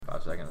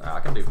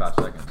can do 5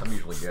 seconds. I'm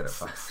usually good at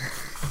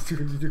 5. You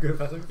do good at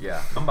 5 seconds?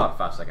 Yeah, I'm about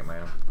a 5-second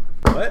man.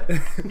 What?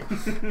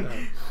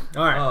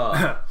 All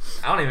right.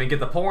 I don't even get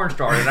the porn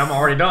started. I'm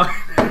already done.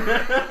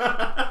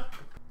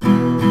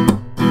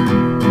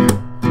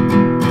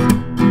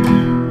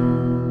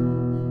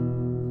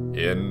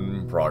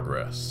 In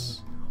progress.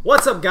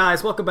 What's up,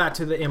 guys? Welcome back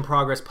to the In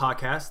Progress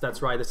podcast.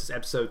 That's right, this is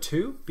episode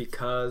 2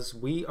 because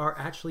we are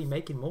actually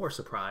making more.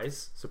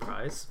 Surprise.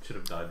 Should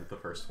have died with the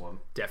first one.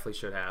 Definitely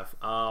should have.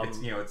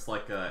 It's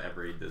like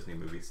every Disney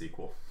movie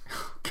sequel.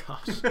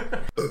 Gosh.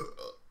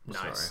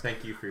 Nice.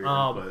 Thank you for your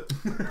input.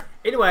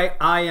 Anyway,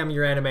 I am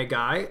your anime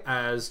guy,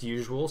 as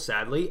usual,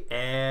 sadly.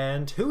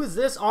 And who is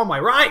this on my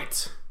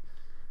right?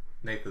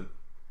 Nathan.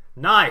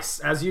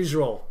 Nice, as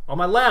usual. On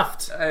my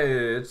left.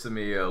 Hey, it's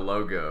me,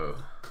 Logo.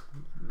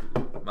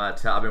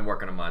 I've been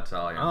working on my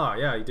Italian. Oh,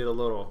 yeah, you did a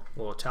little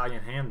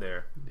Italian hand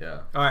there.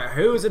 Yeah. All right,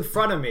 who's in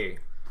front of me?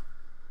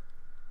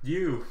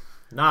 You.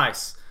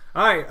 Nice.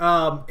 All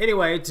right.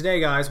 Anyway,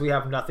 today, guys, we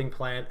have nothing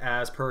planned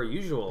as per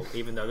usual,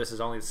 even though this is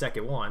only the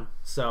second one.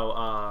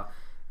 So,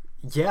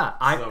 yeah.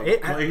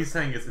 What he's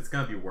saying is it's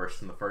gonna be worse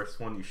than the first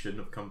one. You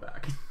shouldn't have come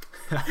back.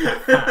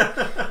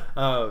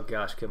 Oh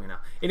gosh, kill me now.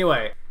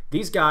 Anyway,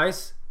 these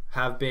guys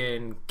have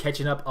been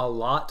catching up a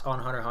lot on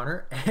Hunter x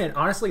Hunter, and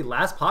honestly,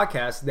 last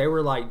podcast they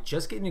were like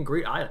just getting in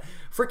Greed Island.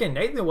 Freaking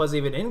Nathan wasn't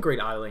even in Greed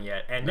Island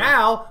yet, and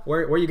now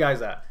where you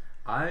guys at?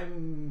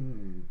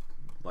 I'm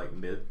like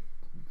mid.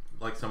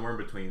 Like somewhere in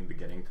between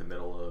beginning to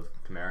middle of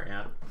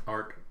Chimera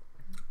arc.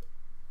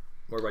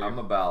 Where about you? I'm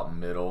about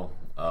middle,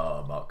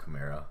 about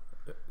Chimera.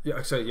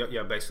 Yeah, so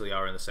yeah, basically y'all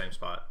are in the same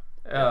spot.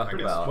 Yeah, I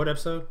guess. about. What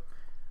episode?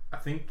 I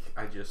think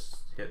I just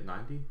hit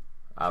 90.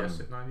 Just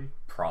hit 90.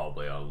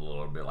 Probably a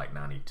little bit like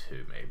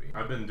 92 maybe.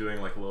 I've been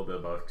doing like a little bit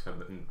of both because I've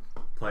been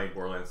playing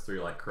Borderlands 3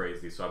 like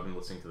crazy, so I've been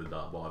listening to the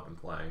dub while I've been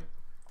playing.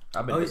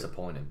 I've been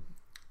disappointed.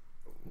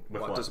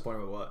 With what?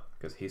 Disappointed with what?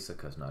 Because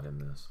Hisoka's not in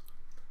this.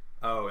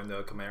 Oh, in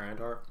the Chimera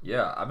arc?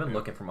 Yeah, I've been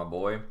looking for my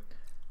boy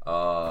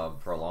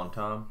for a long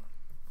time.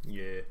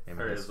 Yeah. Him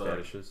and his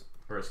fetishes.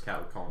 Or his cat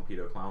would call him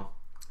Pedo Clown.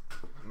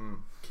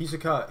 He's a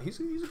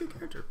good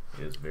character.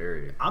 He is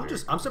very.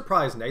 I'm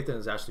surprised Nathan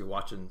is actually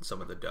watching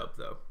some of the dub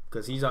though,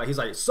 because he's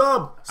like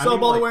sub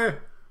all the way.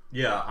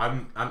 Yeah,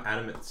 I'm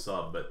adamant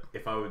sub, but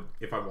if I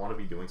want to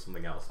be doing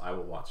something else, I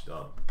will watch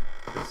dub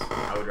because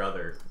I would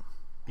rather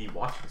be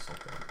watching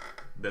something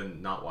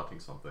than not watching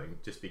something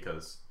just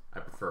because I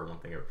prefer one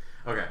thing.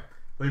 Okay,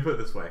 let me put it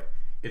this way: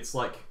 it's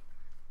like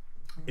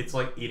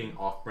eating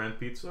off-brand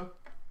pizza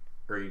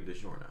or eating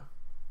DiGiorno.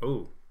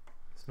 Oh,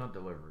 It's not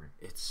delivery.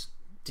 it's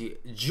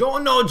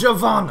Giorno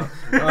Giovanna.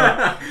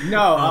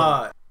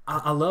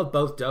 I love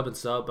both dub and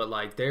sub, but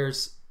like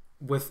there's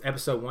with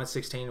episode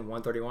 116 and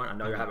 131. I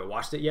know you haven't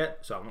watched it yet,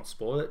 so I won't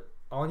spoil it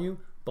on you.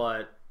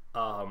 But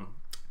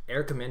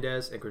Erica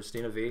Mendez and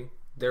Christina V,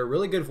 they're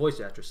really good voice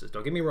actresses.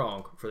 Don't get me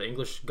wrong for the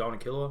English Gone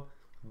and Killua,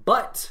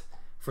 but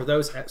for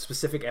those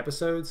specific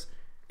episodes,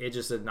 it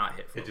just did not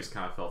hit for me. It just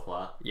kind of fell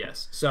flat.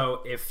 Yes.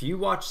 So if you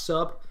watch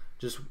sub,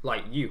 just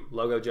like you,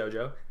 Logo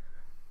Jojo,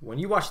 when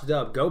you watch the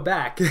dub, go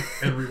back and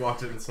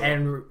rewatch it in sub.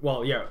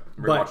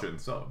 Rewatch it in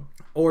sub.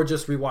 Or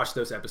just rewatch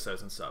those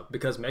episodes in sub,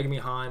 because Megami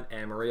Han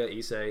and Maria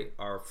Issei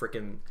are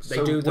freaking.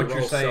 They do the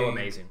role so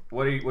amazing.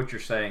 What you're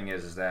saying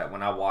is that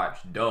when I watch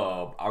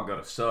dub, I'll go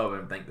to sub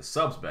and think the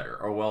sub's better,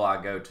 or will I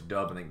go to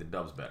dub and think the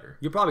dub's better?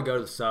 You'll probably go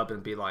to the sub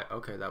and be like,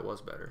 okay, that was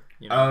better.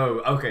 You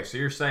know? Oh, okay. So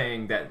you're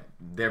saying that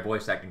their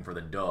voice acting for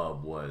the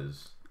dub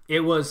was a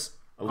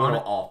little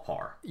off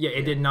par. Yeah,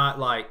 it did not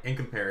like. In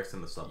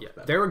comparison, the sub was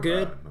better. They were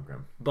good, Okay.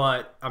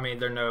 but I mean,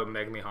 they're no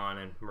Megami Han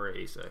and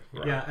Maria Issei.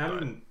 Yeah, I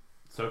mean,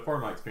 so far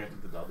my experience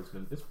with the dub has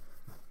been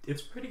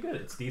it's pretty good.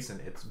 It's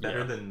decent. It's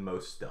better than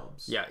most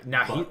dubs. Yeah.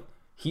 Now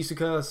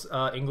Hisoka's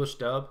English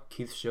dub,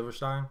 Keith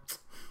Silverstein.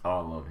 Oh,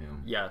 I love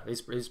him. Yeah,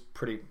 he's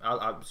pretty.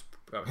 I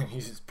mean,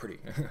 he's pretty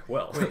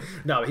well.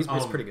 No, he's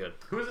pretty good.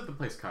 Who is it that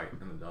plays Kite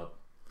in the dub?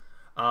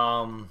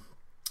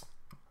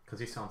 Because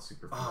he sounds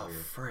super familiar.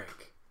 Oh,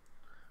 frick.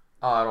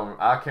 Oh,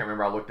 I can't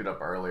remember. I looked it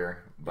up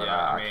earlier, but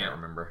Yeah, I can't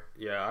remember.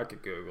 Yeah, I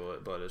could Google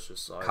it, but it's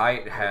just like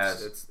Kite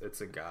has. it's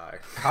a guy.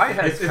 Kite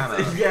has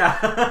kind of.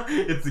 Yeah,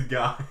 it's a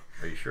guy.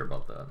 Are you sure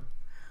about that?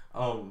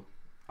 I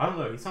don't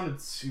know. He sounded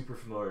super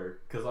familiar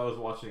because I was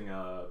watching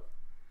one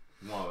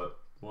of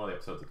the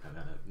episodes of Pen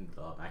in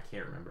dub. I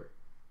can't remember.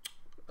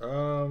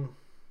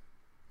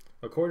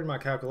 According to my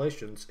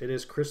calculations, it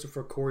is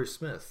Christopher Corey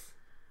Smith.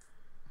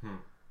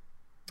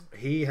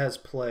 He has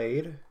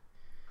played.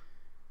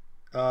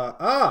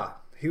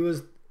 He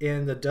was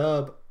in the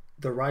dub,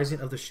 The Rising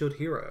of the Shield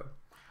Hero.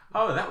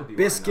 Oh, that would be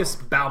Biscus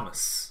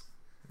Balmus.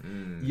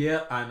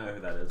 Yeah, I know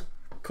who that is.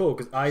 Cool,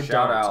 because I've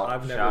Shout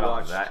never out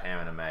watched to that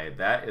anime.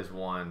 That is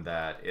one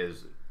that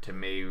is, to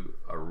me,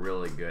 a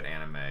really good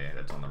anime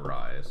that's on the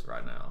rise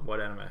right now. What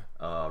anime?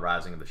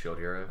 Rising of the Shield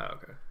Hero. Oh,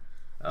 okay.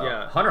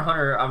 Yeah, Hunter x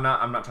Hunter. I'm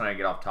not trying to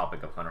get off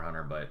topic of Hunter x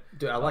Hunter, but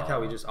dude, I like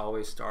how we just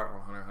always start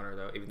on Hunter x Hunter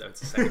though, even though it's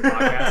the second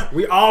podcast.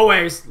 We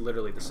always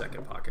literally the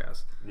second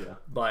podcast. Yeah,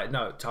 but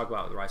no, talk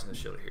about the Rising of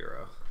the Shield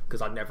Hero.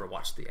 because I never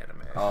watched the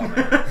anime. Oh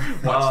man,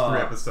 Watched 3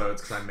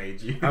 episodes because I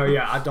made you. Oh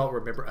yeah, I don't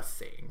remember a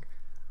thing.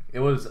 it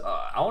was.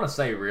 I want to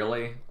say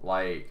really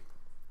like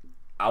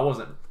I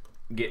wasn't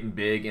getting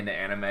big into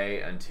anime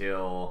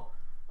until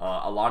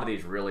a lot of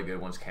these really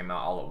good ones came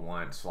out all at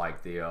once,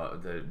 like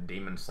the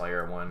Demon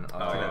Slayer one,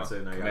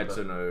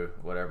 Kimetsu no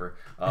whatever,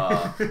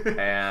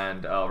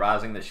 and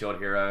Rising the Shield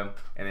Hero,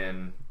 and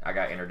then I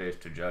got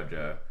introduced to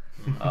JoJo.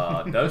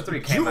 Those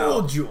 3 came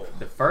out.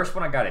 The first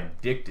one I got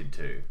addicted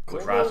to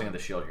was Rising of the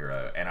Shield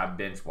Hero, and I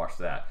binge watched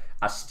that.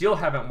 I still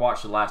haven't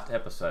watched the last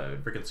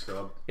episode. Freaking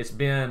scrub. It's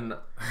been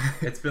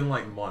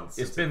like months.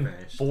 It's been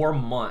 3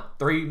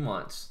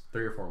 months.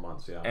 3 or 4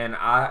 months, yeah. And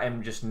I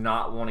am just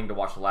not wanting to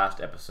watch the last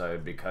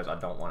episode because I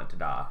don't want it to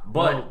die.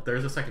 But well,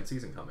 there's a 2nd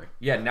season coming.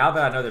 Yeah, now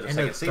that I know there's a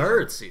second season.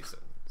 Third season.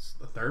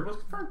 The 3rd was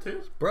confirmed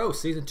too? Bro,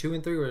 season 2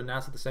 and 3 were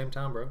announced at the same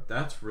time, bro.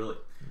 That's really...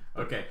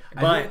 Okay.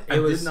 But I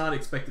did not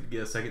expect it to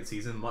get a 2nd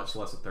season, much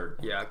less a 3rd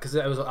one. Yeah, because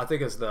I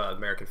think it's the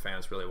American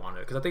fans really wanted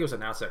it. Because I think it was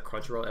announced at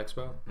Crunchyroll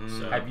Expo.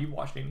 So. Have you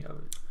watched any of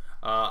it?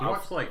 I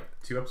watched like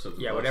 2 episodes.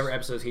 Yeah, whatever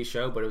episodes he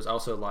showed, but it was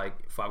also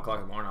like 5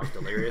 o'clock in the morning. I was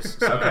delirious.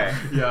 So. Okay.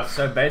 Yeah.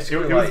 So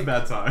basically, it was a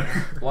bad time.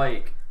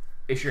 Like,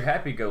 it's your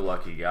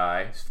happy-go-lucky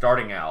guy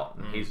starting out,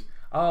 and he's,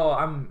 oh,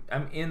 I'm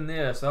in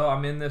this. Oh,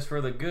 I'm in this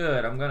for the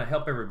good. I'm gonna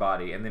help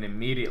everybody, and then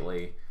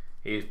immediately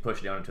he's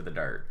pushed down into the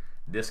dirt.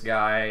 This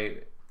guy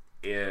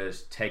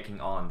is taking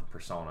on the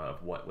persona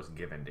of what was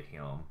given to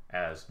him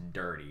as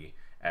dirty,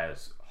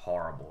 as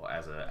horrible,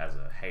 as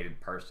a hated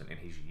person, and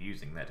he's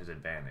using that to his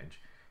advantage.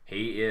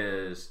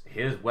 His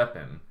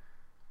weapon,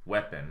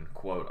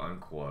 quote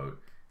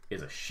unquote,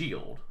 is a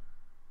shield,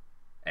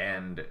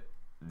 and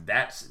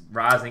that's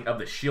Rising of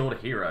the Shield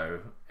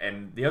Hero.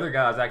 And the other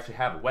guys actually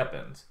have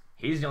weapons.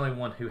 He's the only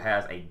one who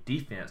has a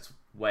defense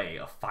way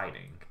of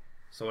fighting.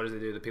 So what does he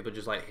do? The people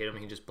just like hit him,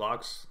 and he just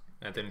blocks,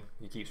 and then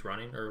he keeps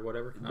running or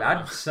whatever.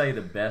 I'd say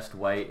the best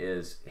way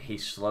is he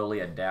slowly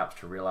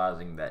adapts to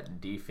realizing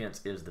that defense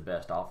is the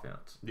best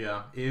offense.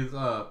 Yeah, is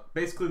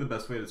basically the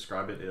best way to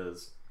describe it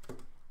is,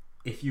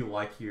 if you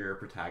like your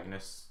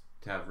protagonists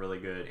to have really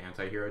good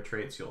anti-hero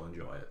traits, you'll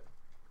enjoy it.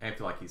 And if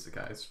you like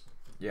isekais.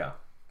 Yeah.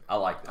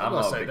 I'm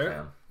a big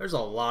fan. There's a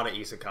lot of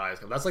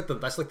isekais. That's like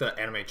the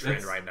anime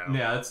trend right now.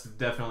 Yeah, it's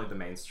definitely the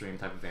mainstream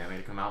type of anime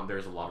to come out, and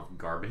there's a lot of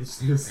garbage.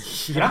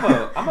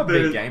 I'm a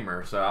big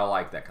gamer, so I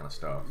like that kind of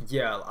stuff.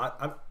 Yeah,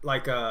 I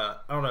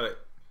don't know.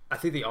 I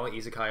think the only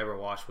isekai I ever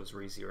watched was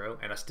ReZero,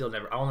 and I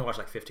only watched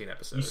like 15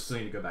 episodes. You still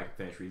need to go back and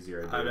finish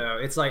ReZero. Dude. I know.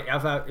 It's like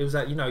I'm at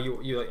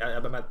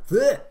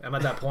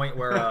that point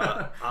where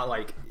I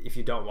like, if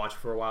you don't watch it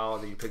for a while,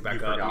 then you pick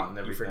back up,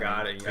 you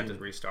forgot it, and you have to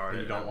restart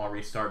it. You don't want to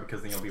restart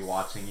because then you'll be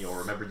watching, you'll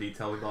remember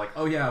details, and be like,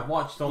 oh yeah, I've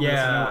watched all this,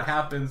 I know what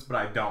happens, but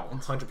I don't.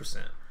 100%.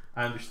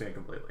 I understand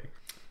completely.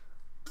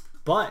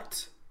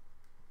 But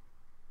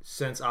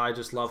since I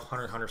just love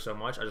Hunter x Hunter so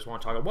much, I just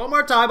want to talk one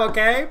more time,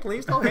 okay?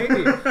 Please don't hate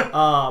me.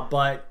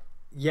 But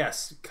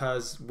yes,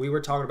 because we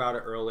were talking about it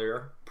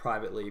earlier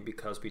privately,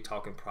 because we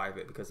talk in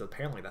private, because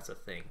apparently that's a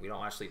thing. We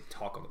don't actually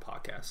talk on the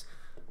podcast.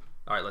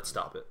 All right, let's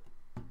stop it.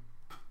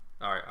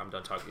 All right, I'm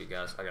done talking to you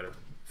guys. I got to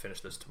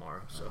finish this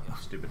tomorrow. So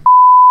Stupid.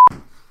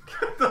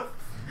 All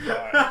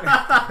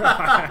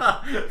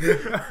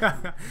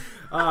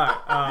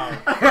right.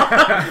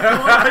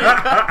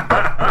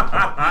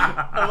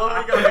 I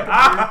love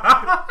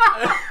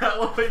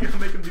how you gotta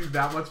make him do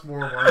that much more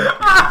work.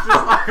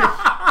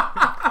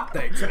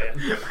 Thanks, man.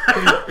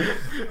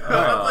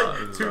 That's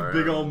like 2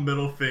 big old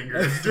middle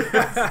fingers.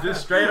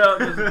 Just straight up,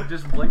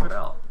 just bleep it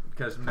out,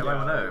 because nobody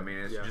will know. I mean,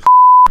 it's just.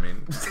 I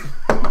mean,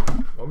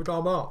 what are we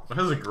talking about? That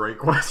was a great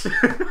question.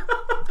 We're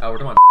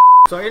talking about.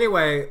 So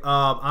anyway,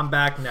 I'm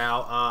back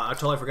now. I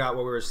totally forgot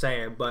what we were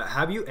saying, but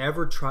have you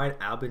ever tried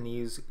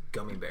Albanese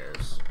gummy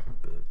bears?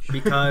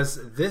 Because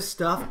this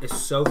stuff is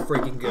so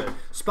freaking good.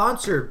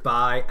 Sponsored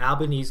by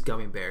Albanese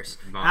Gummy Bears.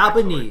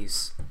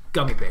 Albanese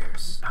Gummy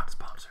Bears. Not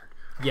sponsored.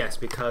 Yes,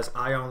 because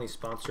I only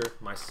sponsor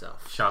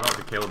myself. Shout out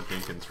to Caleb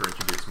Jenkins for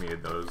introducing me to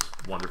those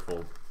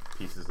wonderful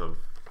pieces of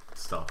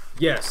stuff.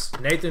 Yes,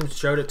 Nathan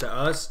showed it to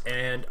us,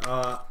 and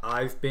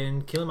I've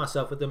been killing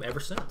myself with them ever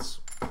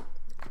since.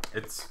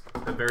 It's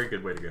a very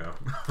good way to go,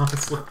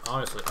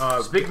 honestly.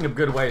 Speaking of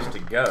good ways to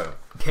go,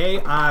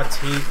 Kite.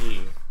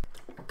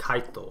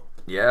 Kaito.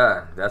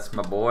 Yeah, that's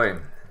my boy.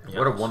 Yes.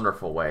 What a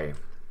wonderful way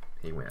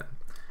he went.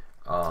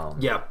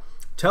 Yeah,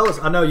 tell us.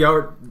 I know y'all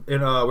were we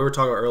were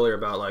talking earlier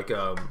about like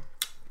y'all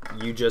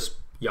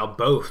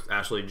both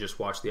actually just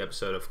watched the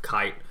episode of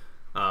Kite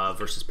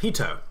versus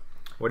Pito.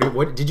 What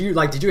did you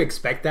like? Did you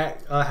expect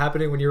that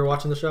happening when you were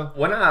watching the show?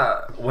 When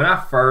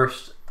I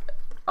first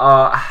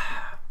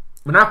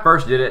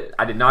did it,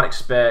 I did not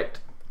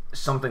expect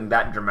something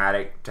that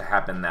dramatic to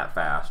happen that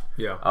fast.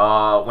 Yeah.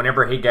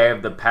 Whenever he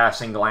gave the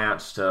passing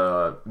glance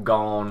to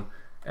Gon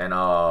and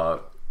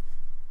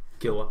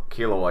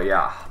Killua,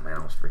 yeah. Oh, man, I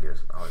almost forget.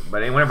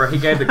 But whenever he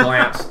gave the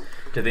glance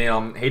to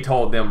them, he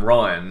told them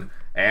run,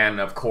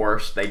 and of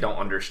course they don't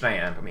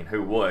understand. I mean,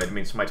 who would? I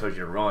mean, somebody tells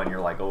you to run, you're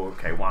like, oh,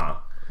 okay, why?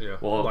 Yeah.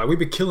 Well, we've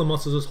been killing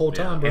monsters this whole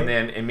time, bro. And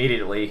then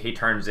immediately he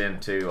turns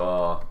into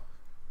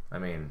I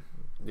mean,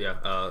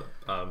 Yeah.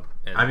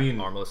 And I mean,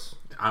 Armless.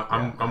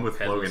 I'm with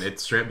Headless. Logan. It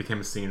straight became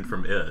a scene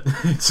from It.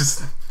 It's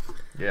just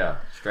yeah,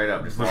 straight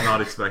up. Just was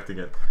not expecting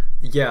it.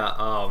 Yeah.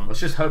 Let's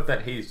just hope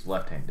that he's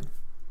left-handed.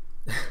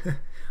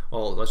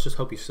 Well, let's just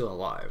hope he's still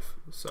alive.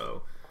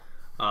 So,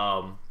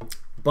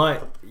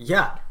 but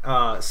yeah.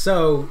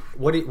 So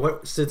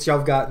what? Since y'all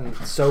have gotten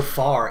so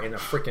far in a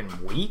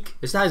freaking week,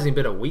 this hasn't even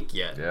been a week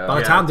yet. Yeah. By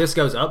the Yeah. time this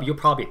goes up, you'll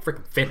probably be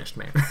freaking finished,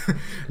 man.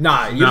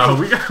 Nah, No,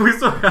 we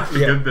still have a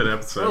good bit of It'll at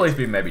episodes. least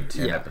be maybe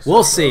 10 yeah. episodes.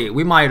 We'll see.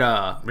 We might.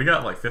 We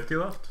got like 50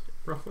 left,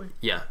 roughly.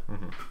 Yeah.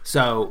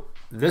 So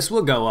this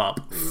will go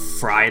up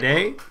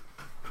Friday,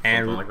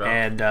 and Something like that.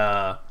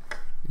 and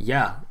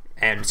yeah.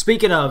 And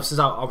speaking of, since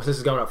this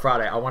is going up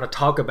Friday, I want to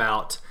talk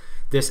about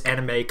this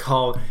anime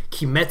called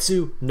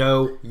Kimetsu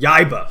no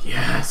Yaiba.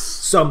 Yes.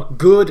 Some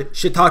good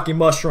shiitake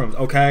mushrooms,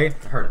 okay?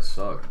 I heard it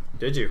sucked.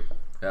 Did you?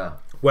 Yeah.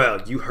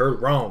 Well, you heard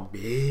wrong.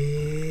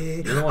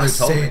 You're the one who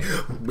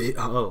told me.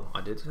 Oh, I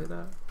did say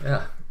that?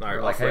 Yeah. All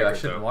right, Like, off hey, I record,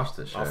 shouldn't though. watch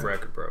this show. Off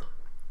record, bro.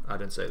 I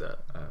didn't say that.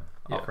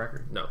 Yeah. Off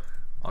record? No.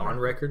 On On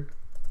record.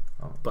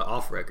 Oh. But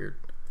off record,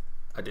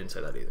 I didn't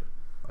say that either.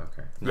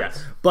 Okay. Yeah,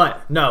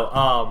 but no.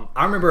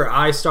 I remember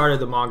I started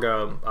the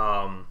manga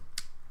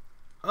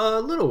a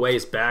little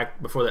ways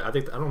back before that. I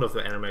don't know if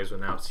the anime was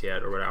announced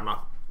yet or whatever. I'm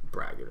not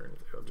bragging or anything.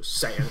 I'm just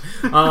saying.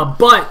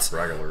 But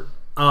Regular.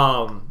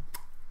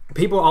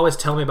 people always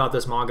tell me about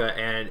this manga,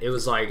 and it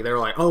was like they were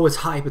like, "Oh, it's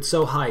hype. It's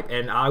so hype."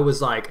 And I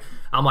was like,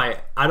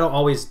 I don't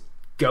always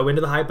go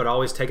into the hype, but I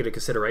always take it into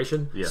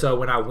consideration. Yeah. So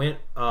when I went,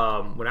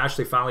 when I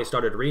actually finally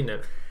started reading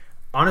it,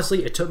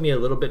 honestly, it took me a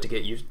little bit to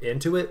get used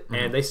into it,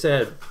 and they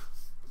said.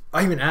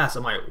 I even asked,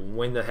 I'm like,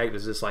 when the heck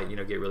does this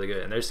get really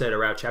good? And they said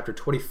around chapter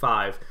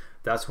 25,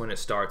 that's when it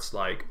starts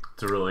like,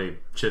 To really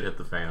shit hit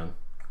the fan.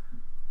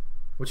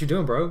 what you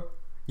doing, bro?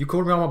 You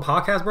calling me on my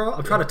podcast, bro?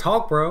 I'm trying to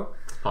talk, bro.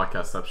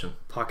 Podcastception.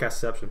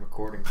 Podcastception.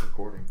 Recording.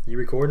 You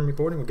recording?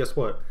 Well, guess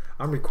what?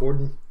 I'm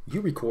recording.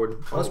 You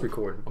recording. Us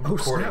recording. I'm Oh,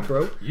 recording. snap,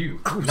 bro. You.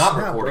 Oh, Not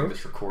snap, recording, bro.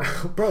 just recording.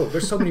 Bro,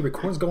 there's so many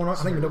recordings going on.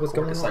 I don't even know what's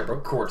going It's on, like bro.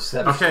 record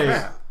 7. Okay,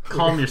 crap.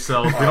 calm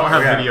yourself. We don't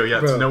have yeah. video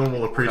yet, Bro. so no one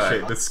will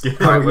appreciate Okay. this skill.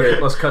 All right,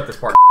 wait, let's cut this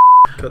part.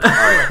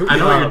 I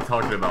know what you're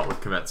talking about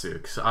with Kimetsu,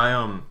 because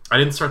I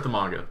didn't start the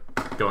manga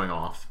going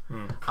off.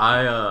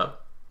 I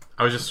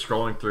was just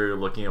scrolling through,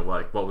 looking at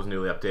what was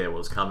newly updated, what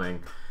was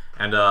coming,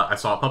 and I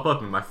saw it pop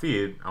up in my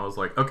feed. I was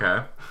like,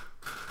 okay.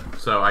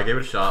 So I gave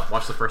it a shot,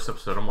 watched the first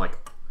episode. I'm like,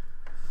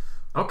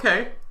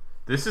 okay,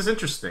 this is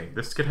interesting.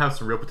 This could have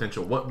some real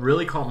potential. What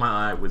really caught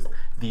my eye was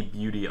the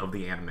beauty of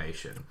the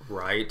animation.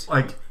 Right.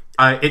 Like,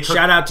 it took,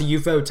 Shout out to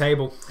UFO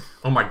Table.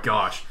 oh my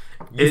gosh.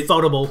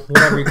 UFOtable,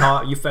 whatever you call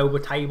it.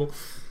 UFO Table.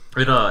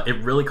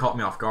 It really caught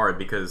me off guard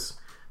because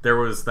there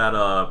was that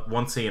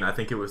one scene, I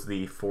think it was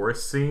the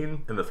forest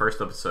scene in the first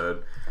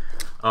episode.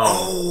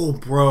 Oh,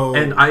 bro.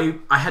 And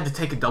I had to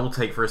take a double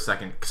take for a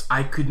second because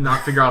I could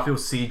not figure out if it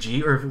was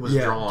CG or if it was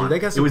drawn. dude, they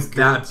got it some was good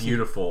that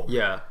beautiful.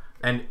 Yeah.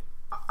 And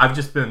I've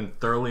just been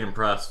thoroughly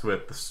impressed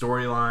with the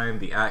storyline,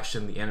 the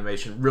action, the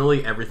animation,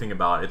 really everything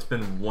about it. It's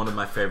been one of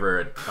my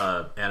favorite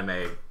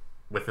anime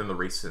within the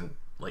recent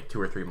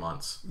 2 or 3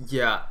 months.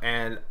 Yeah,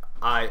 and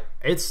I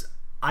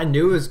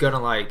knew it was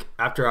gonna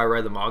after I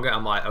read the manga,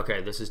 I'm like,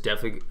 okay, this is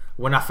definitely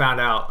when I found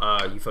out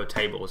UFO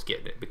Table was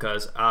getting it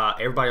because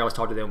everybody always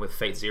talked to them with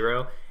Fate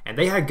Zero, and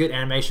they had good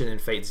animation in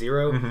Fate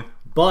 0,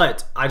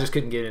 but I just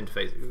couldn't get into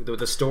Fate.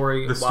 The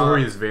story. The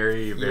story is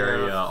very,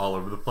 very all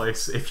over the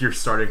place if you're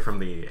starting from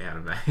the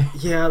anime.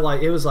 Yeah,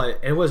 it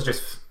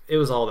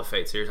was all the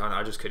Fate series.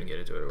 I just couldn't get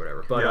into it or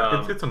whatever. But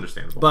Yeah, it's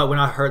understandable. But when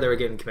I heard they were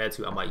getting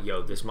Kimetsu, I'm like,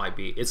 yo, this might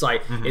be. It's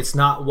like it's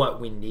not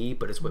what we need,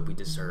 but it's what we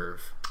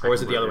deserve. Or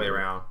is it the other way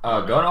around?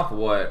 Going off of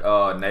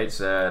what Nate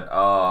said, he's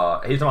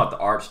talking about the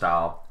art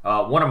style.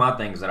 One of my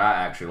things that I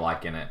actually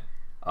like in it,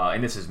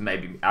 and this is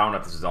maybe, I don't know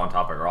if this is on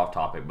topic or off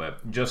topic,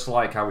 but just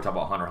like how we talk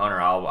about Hunter x Hunter,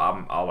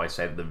 I always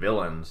say that the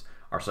villains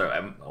are so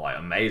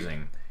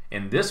amazing.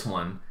 In this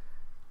one,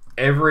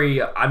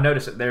 I've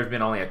noticed that there's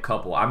been only a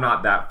couple. I'm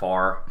not that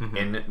far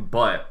in,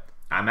 but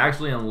I'm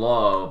actually in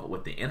love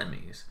with the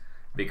enemies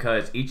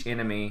because each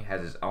enemy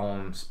has its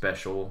own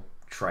special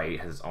trait,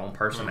 has its own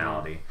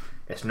personality.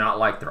 It's not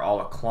like they're all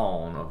a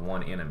clone of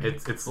one enemy.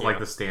 It's like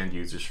the stand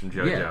users from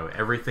JoJo.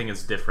 Everything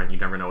is different. You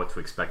never know what to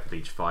expect with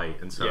each fight,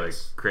 and so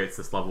it creates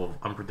this level of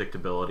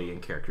unpredictability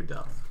and character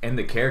depth. And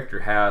the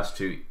character has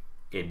to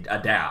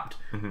adapt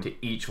to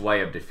each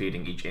way of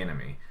defeating each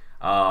enemy.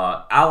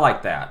 I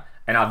like that,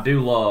 and I do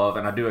love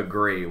and I do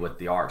agree with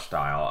the art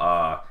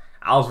style.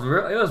 It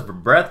was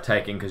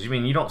breathtaking because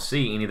you don't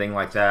see anything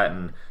like that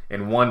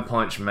in One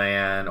Punch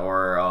Man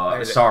or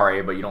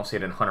but you don't see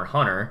it in Hunter x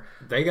Hunter.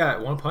 They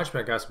got One Punch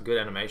Man got some good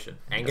animation,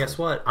 and guess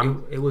what?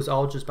 It was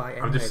all just by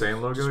animators. I'm just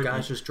saying, Logo. Just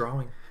guys just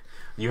drawing.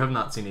 You have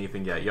not seen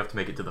anything yet. You have to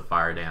make it to the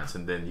fire dance,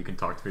 and then you can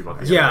talk to me about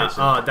the Yeah,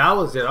 animation. that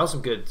was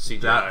some good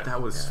CGI.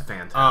 That was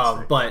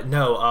fantastic. But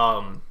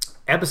no,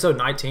 episode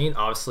 19.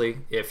 Obviously,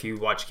 if you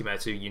watch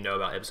Kimetsu, you know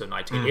about episode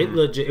 19.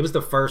 It was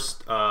the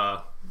first.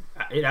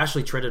 It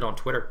actually trended on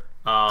Twitter,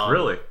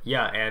 Really?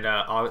 Yeah, and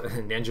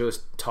Ninja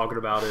was talking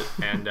about it,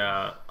 and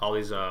all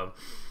these, I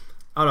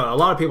don't know, a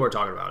lot of people are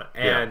talking about it,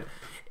 and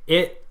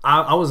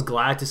I was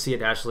glad to see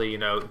it actually,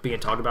 being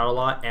talked about a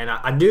lot, and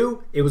I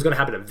knew it was going to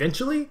happen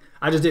eventually.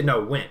 I just didn't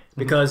know when,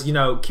 because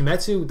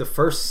Kimetsu, the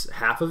first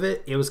half of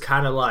it, it was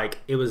kind of like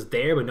it was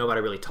there, but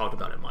nobody really talked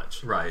about it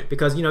much, Right.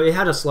 Because it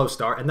had a slow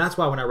start, and that's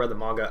why when I read the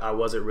manga, I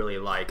wasn't really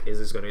like, is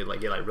this going to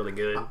get really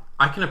good?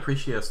 I can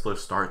appreciate a slow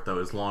start though,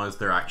 as long as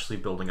they're actually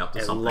building up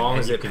to something. As long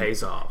as it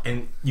pays off,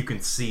 and you can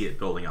see it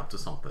building up to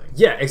something.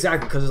 Yeah,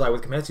 exactly. Because it's like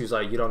with Kimetsu, it's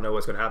like you don't know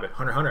what's going to happen.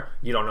 Hunter x Hunter,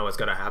 you don't know what's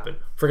going to happen.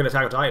 Freaking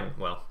Attack on Titan,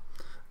 well,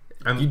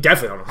 you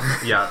definitely don't know.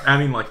 Yeah, I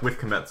mean, like with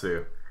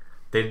Kimetsu,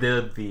 they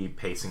did the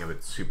pacing of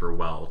it super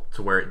well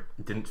to where it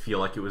didn't feel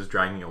like it was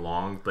dragging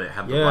along, but it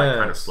had the right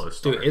kind of slow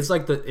start. Dude,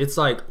 it's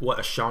like what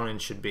a shonen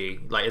should be.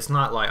 Like, it's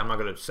not like, I'm not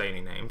gonna say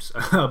any names,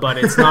 but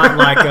it's not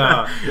like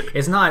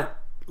it's not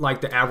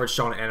like the average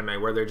shonen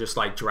anime where they're just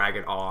like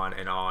dragging on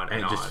and on and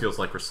it on. just feels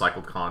like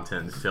recycled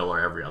content and filler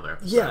every other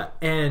episode. Yeah,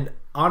 and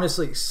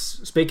honestly,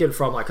 speaking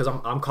from like, because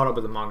I'm caught up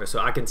with the manga, so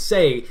I can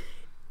say.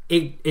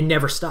 It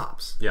never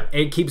stops. Yeah,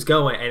 it keeps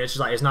going, and it's just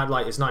like it's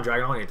not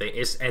dragging on anything.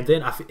 And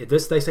then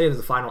this they say is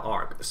the final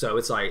arc, so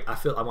it's like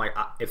I'm like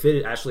if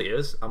it actually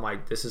is, I'm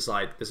like this is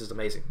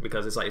amazing,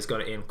 because it's like it's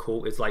going to end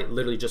cool. It's like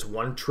literally just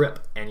one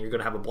trip, and you're going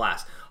to have a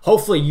blast.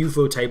 Hopefully,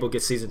 UFO Table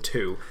gets season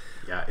 2.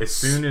 Yeah, as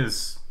soon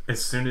as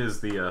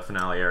the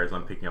finale airs,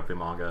 I'm picking up the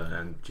manga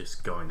and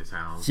just going to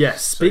town.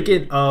 Yes.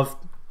 Speaking of,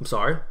 I'm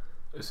sorry.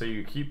 So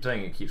you keep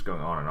saying it keeps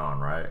going on and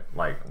on, right?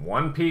 Like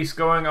One Piece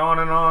going on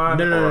and on?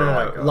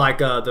 No. Like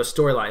the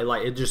storyline,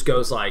 like it just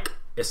goes like,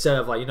 instead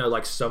of like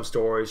like some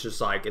stories, just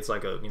like it's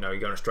like you go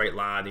in a straight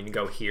line, then you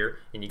go here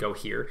and you go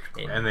here,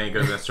 and then it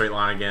goes in a straight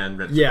line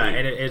again. Yeah,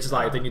 and it's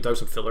like then you throw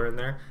some filler in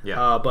there.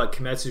 Yeah, but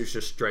Kimetsu's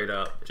just straight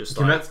up, just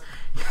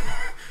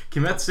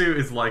Kimetsu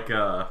is like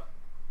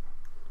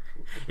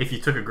if you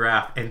took a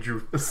graph and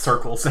drew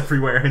circles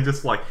everywhere and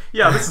just like,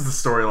 this is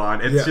the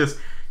storyline. It's just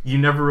you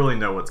never really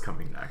know what's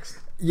coming next.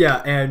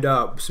 Yeah, and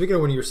speaking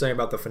of when you were saying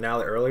about the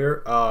finale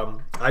earlier,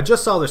 I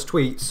just saw this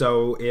tweet,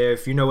 so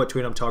if you know what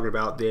tweet I'm talking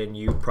about, then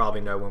you probably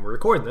know when we're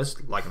recording this,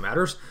 like it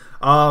matters.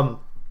 But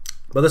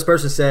this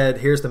person said,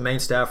 here's the main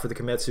staff for the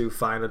Kimetsu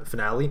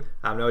finale.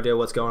 I have no idea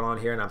what's going on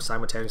here, and I'm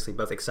simultaneously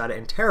both excited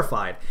and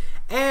terrified.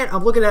 And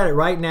I'm looking at it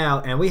right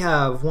now, and we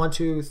have 1,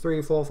 2,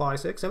 3, 4, 5,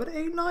 6, 7,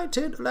 8, 9,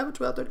 10, 11,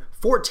 12, 13,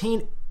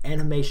 14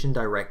 animation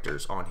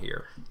directors on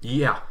here.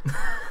 Yeah.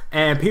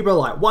 And people are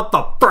like, what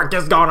the frick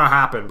is gonna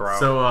happen, bro?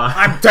 So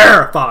I'm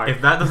terrified.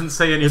 If that doesn't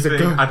say anything,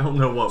 I don't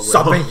know what will.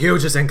 Something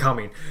huge is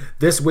incoming.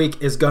 This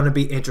week is gonna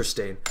be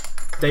interesting.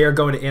 They are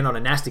going to end on a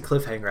nasty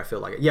cliffhanger, I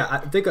feel like. Yeah, I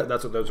think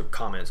that's what those are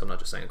comments. I'm not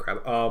just saying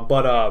crap.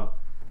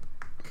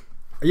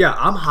 Yeah,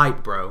 I'm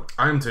hyped, bro.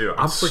 I am too.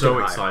 I'm so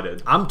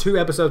excited. I'm 2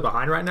 episodes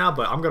behind right now,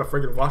 but I'm gonna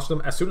freaking watch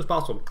them as soon as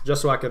possible,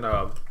 just so I can they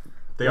watch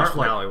aren't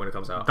finale when it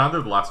comes out. Neither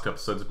of the last 2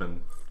 episodes have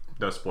been,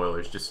 no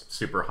spoilers, just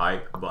super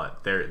hype,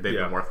 but they've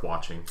been worth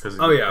watching because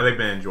they've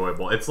been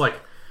enjoyable. It's like,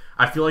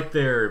 I feel like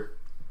they're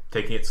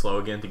taking it slow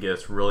again to get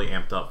us really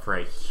amped up for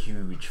a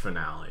huge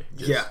finale.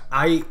 Yeah,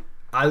 I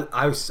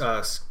was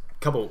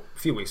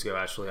few weeks ago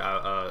actually.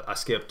 I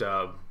skipped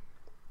around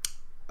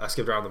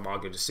the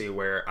manga to see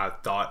where I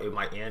thought it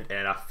might end,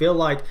 and I feel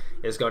like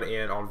it's going to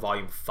end on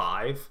volume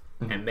 5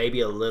 and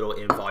maybe a little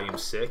in volume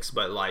 6.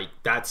 But like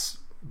that's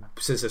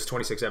since it's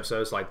 26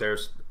 episodes, like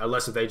there's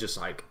unless they just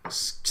like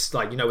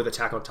with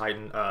Attack on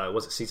Titan,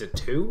 was it season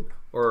 2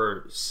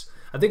 or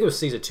I think it was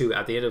season 2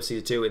 at the end of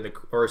season 2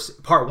 or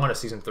part 1 of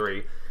season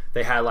 3.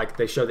 They had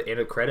they showed the end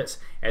of credits,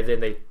 and then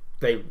they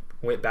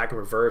went back in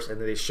reverse, and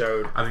then they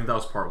showed. I think that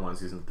was part 1 of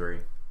season 3.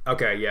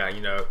 Okay, yeah,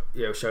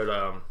 showed.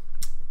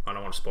 I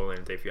don't want to spoil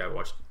anything if you haven't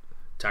watched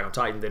Attack on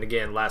Titan. Then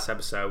again, last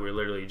episode we were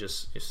literally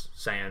just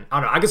saying, I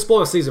don't know. I could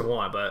spoil season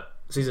 1, but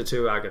season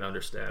 2 I can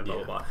understand. Blah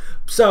blah blah.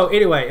 So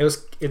anyway,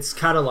 it's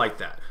kind of like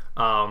that.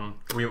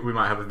 We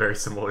might have a very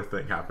similar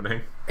thing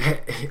happening.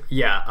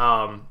 Yeah.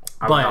 I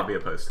would not be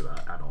opposed to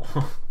that at all.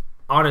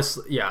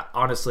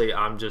 Honestly,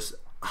 I'm just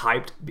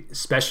hyped,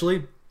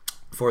 especially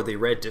for the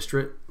Red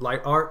District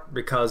light art,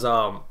 because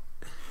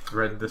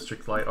Red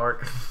District light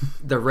art.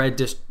 the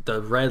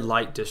red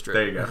light district.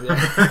 There you go.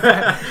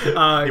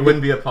 It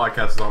wouldn't be a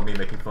podcast without me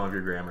making fun of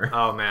your grammar.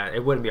 Oh man,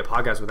 it wouldn't be a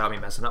podcast without me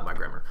messing up my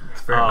grammar.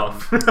 Fair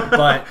enough.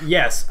 But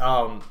yes,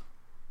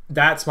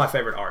 that's my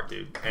favorite art,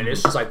 dude. And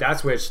it's just like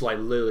that's which like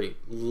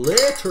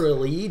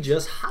literally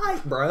just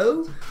hype,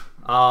 bro.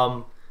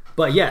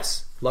 But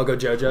yes, Logo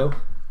JoJo.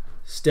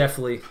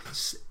 Definitely,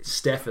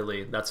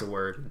 that's a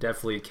word.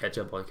 Definitely catch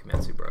up on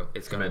Kimetsu, bro.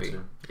 It's gonna be.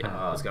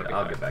 Yeah, it's gonna be.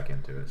 I'll get back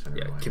into it.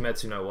 Yeah,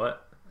 Kimetsu, know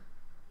what?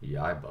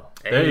 Yaiba.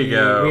 There you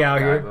go. We out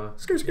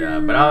Yaiba. Here. Yeah,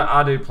 but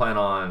I do plan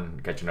on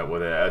catching up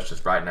with it. It's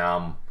just right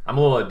now I'm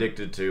a little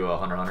addicted to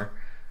Hunter x Hunter.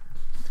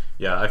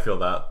 Yeah, I feel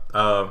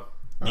that.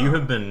 You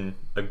have been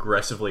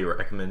aggressively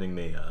recommending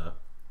the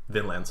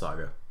Vinland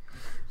Saga.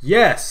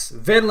 Yes,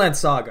 Vinland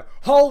Saga.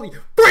 Holy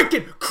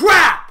freaking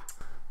crap!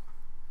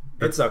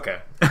 It's okay.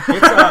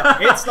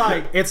 It's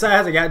like it's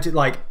hasn't got to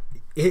like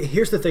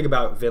here's the thing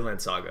about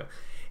Vinland Saga.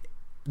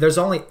 There's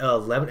only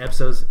 11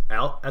 episodes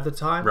out at the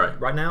time.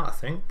 Right now, I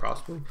think,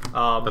 possibly.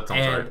 That sounds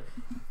right.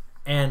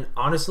 And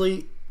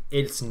honestly,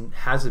 it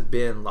hasn't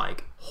been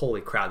like, holy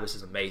crap, this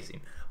is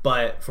amazing.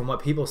 But from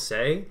what people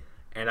say,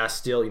 and I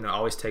still,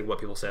 always take what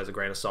people say as a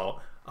grain of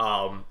salt,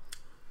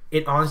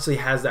 it honestly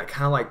has that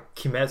kind of like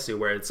Kimetsu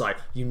where it's like,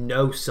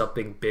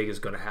 something big is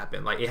going to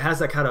happen. Like, it has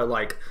that kind of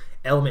like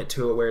element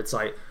to it where it's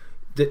like,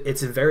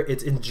 it's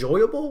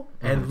enjoyable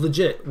and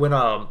legit. When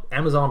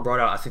Amazon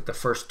brought out, I think, the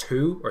first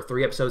 2 or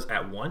 3 episodes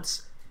at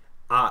once,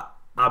 I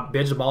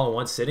binged them all in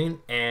one sitting,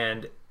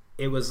 and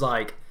it was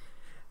like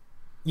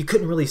you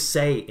couldn't really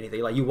say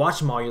anything. Like, you watch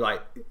them all, you're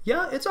like,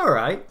 yeah, it's all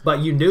right,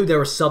 but you knew there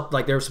was some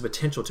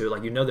potential to it.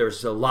 Like, there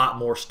was a lot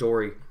more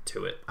story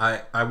to it.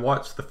 I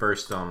watched the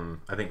first I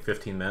think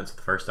 15 minutes of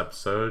the first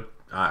episode.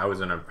 I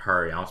was in a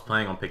hurry. I was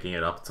planning on picking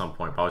it up at some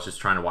point, but I was just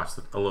trying to watch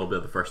a little bit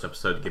of the first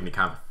episode to give me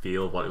kind of a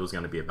feel of what it was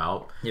going to be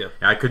about. Yeah.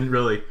 And I couldn't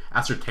really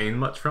ascertain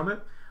much from it,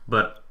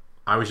 but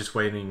I was just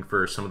waiting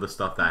for some of the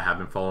stuff that I have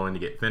been following to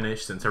get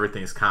finished, since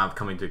everything is kind of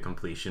coming to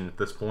completion at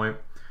this point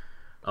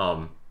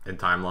in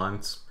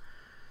timelines.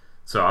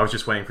 So I was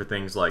just waiting for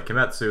things like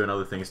Kimetsu and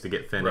other things to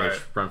get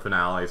finished, run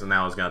finales, and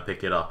now I was going to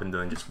pick it up and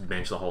then just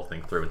binge the whole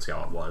thing through and see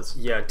how it was.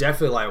 Yeah,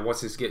 definitely. Like,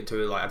 once it's getting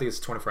to, like, I think it's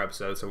 24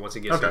 episodes, so once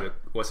it gets to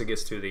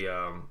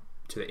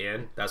the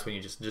end, that's when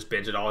you just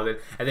binge it all of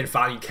it, and then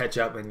finally you catch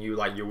up and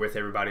you're with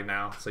everybody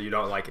now, so you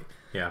don't like,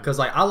 because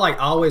like I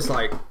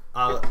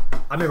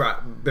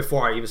remember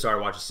before I even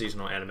started watching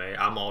seasonal anime,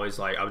 I'm always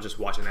like, I was just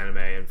watching anime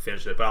and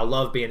finish it, but I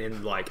love being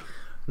in like,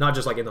 not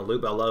just like in the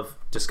loop, but I love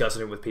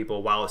discussing it with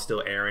people while it's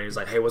still airing. It's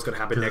like, hey, what's going to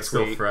happen next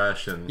week? It's still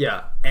fresh. And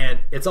and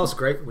it's also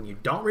great when you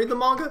don't read the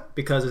manga,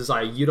 because it's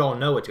like, you don't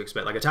know what to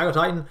expect. Like Attack on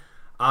Titan,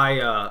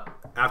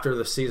 after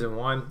the season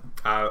 1,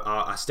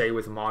 I stayed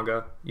with the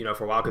manga,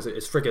 for a while, because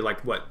it's freaking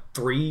like, what,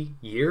 3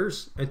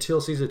 years until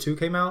season 2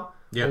 came out?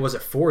 Yeah. Or was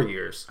it 4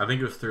 years? I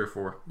think it was 3 or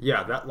 4.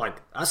 Yeah,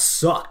 that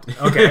sucked.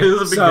 Okay, it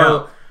was a big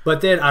gap.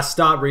 But then I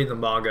stopped reading the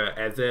manga,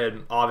 and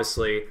then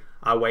obviously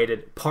I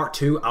waited. Part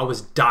 2, I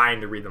was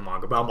dying to read the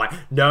manga, but I'm like,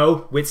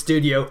 no, Wit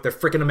Studio, they're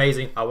freaking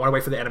amazing. I want to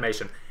wait for the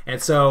animation.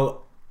 And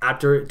so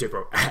after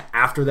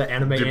the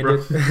anime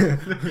ended,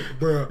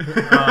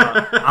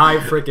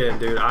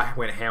 I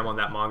went ham on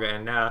that manga,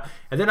 and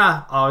then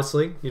I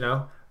obviously,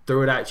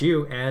 threw it at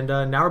you, and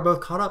now we're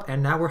both caught up,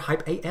 and now we're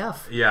hype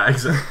AF. Yeah,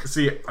 exactly.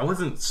 See, I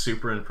wasn't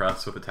super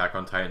impressed with Attack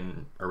on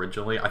Titan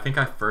originally. I think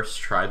I first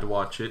tried to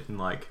watch it in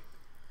like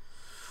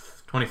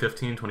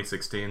 2015,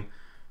 2016.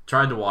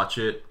 Tried to watch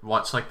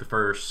like the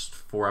first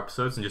 4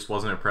 episodes and just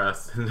wasn't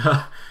impressed.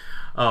 I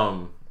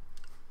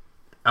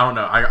don't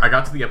know. I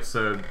got to the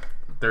episode.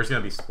 There's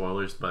gonna be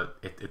spoilers, but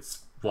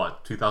it's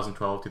what,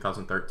 2012,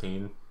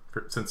 2013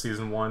 since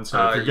season 1.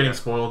 So if you're getting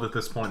spoiled at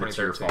this point, it's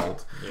your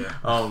fault.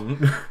 Yeah.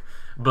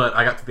 But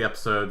I got to the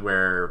episode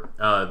where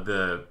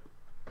the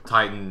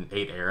Titan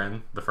ate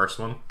Eren, the first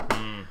one,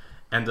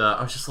 and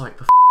I was just like,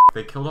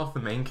 they killed off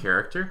the main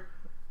character.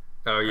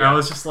 Oh yeah, and I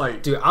was just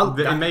like, dude,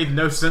 it made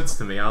no sense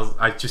to me.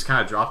 I just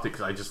kind of dropped it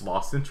because I just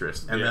lost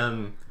interest. And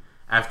then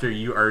after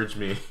you urged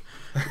me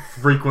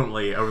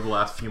frequently over the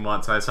last few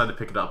months, I decided to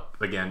pick it up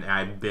again, and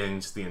I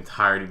binged the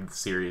entirety of the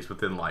series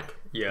within like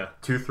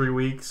 2-3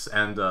 weeks,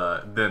 and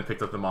then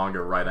picked up the manga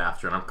right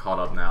after, and I'm caught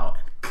up now.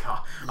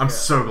 God, I'm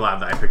so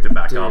glad that I picked it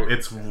back up.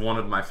 It's one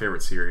of my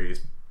favorite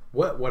series.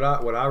 What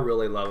I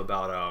really love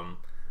about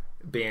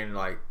being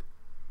like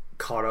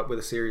caught up with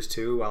a series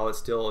 2 while it's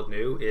still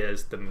new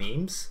is the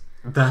memes.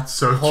 That's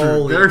so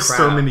true. There's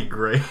so many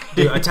great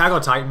Attack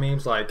on Titan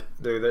memes, like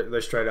they're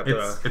straight up.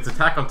 It's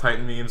Attack on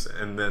Titan memes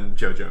and then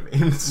JoJo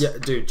memes. Yeah,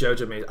 dude,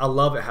 JoJo memes. I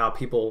love it how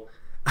people.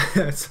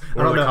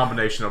 Or the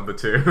combination of the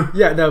two.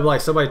 Yeah, no,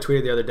 like somebody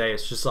tweeted the other day.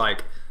 It's just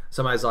like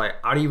somebody's like,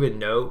 I don't even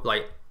know,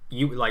 like.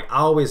 I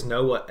always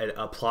know what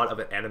a plot of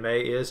an anime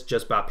is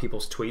just by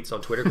people's tweets on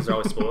Twitter because they're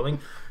always spoiling.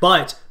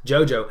 But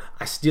JoJo,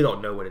 I still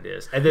don't know what it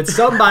is. And then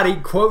somebody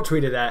quote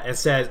tweeted that and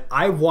says,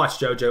 I've watched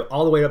JoJo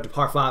all the way up to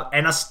part 5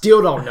 and I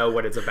still don't know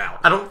what it's about.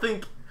 I don't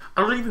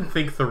even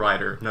think the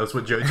writer knows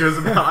what JoJo's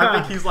about. I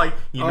think he's like,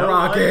 you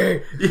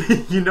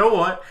know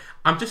what?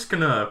 I'm just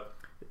gonna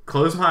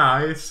close my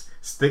eyes,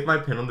 stick my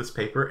pen on this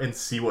paper, and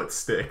see what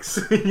sticks.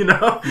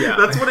 Yeah,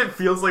 that's what it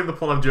feels like the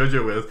plot of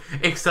JoJo is,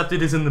 except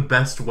it is in the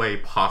best way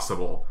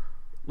possible.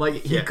 Like,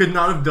 he could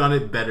not have done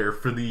it better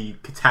for the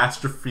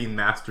catastrophe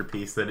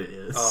masterpiece that it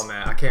is. Oh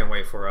man, I can't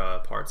wait for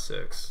part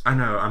 6. I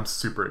know, I'm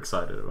super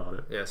excited about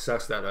it. Yeah, it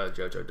sucks that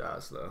JoJo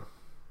dies though.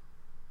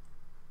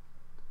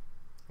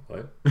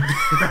 What?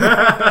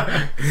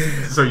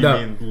 So you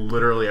mean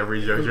literally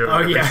every JoJo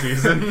every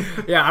season?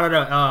 Yeah, I don't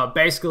know.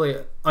 Basically,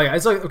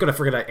 it's like I'm gonna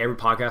forget that every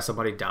podcast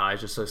somebody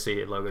dies just to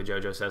see logo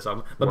JoJo says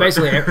something. But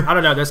basically, I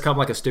don't know. That's kind of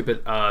like a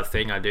stupid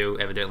thing I do,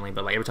 evidently.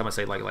 But like every time I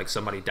say like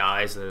somebody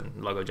dies, then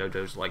logo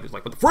JoJo's like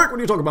what the frick? What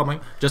are you talking about, man?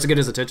 Just to get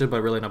his attention,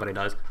 but really nobody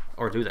dies,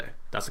 or do they?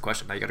 That's the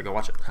question. Now you gotta go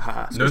watch it.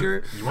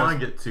 You want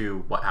to get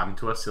to what happened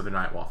to us the other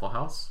night at Waffle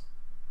House?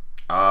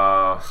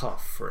 Oh,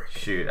 frick.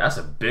 Shoot, that's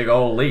a big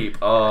old leap.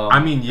 I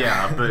mean,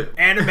 yeah, but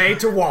Anime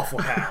to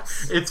Waffle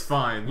House. it's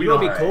fine. You know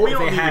what'd be cool We if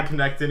don't they need had to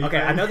connect anything.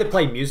 Okay, I know they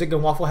play music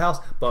in Waffle House,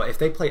 but if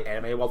they play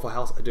anime at Waffle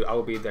House, dude, I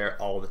would be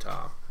there all the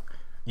time.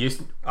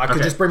 I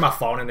could just bring my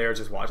phone in there and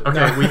just watch it.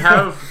 Okay, we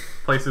have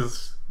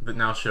places that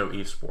now show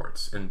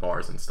esports in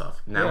bars and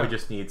stuff. Now we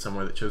just need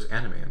somewhere that shows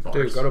anime in bars.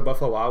 Dude, go to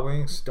Buffalo Wild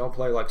Wings. Don't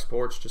play like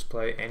sports. Just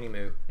play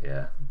anime.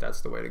 Yeah.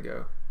 That's the way to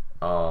go.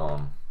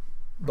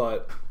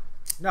 But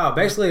no,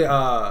 basically,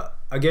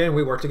 again,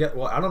 we work together.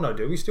 Well, I don't know.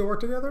 Do we still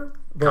work together?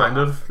 Kind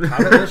of. I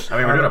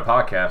mean, we're doing a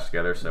podcast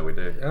together, so we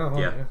do. Oh, well,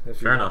 yeah.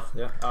 Fair enough.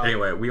 Yeah.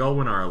 Anyway, we all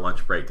went on our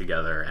lunch break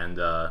together, and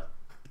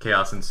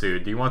chaos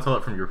ensued. Do you want to tell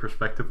it from your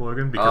perspective,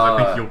 Logan? Because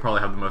I think you'll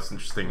probably have the most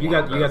interesting. You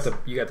got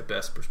the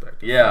best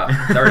perspective. Yeah,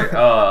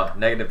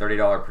 negative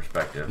 $30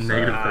 perspective. So.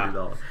 Negative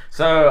 $30.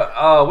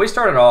 So we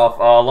started off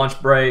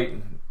lunch break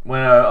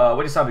when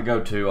we decided to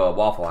go to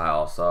Waffle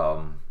House.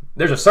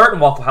 There's a certain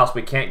Waffle House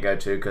we can't go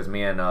to because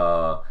me and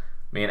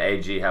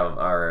AG have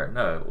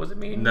no, was it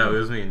me and you? No, it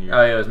was me and you.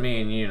 Oh yeah, it was me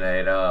and you,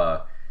 Nate.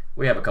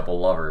 We have a couple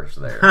lovers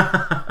there.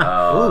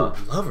 Ooh,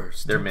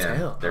 lovers. They're Don't men.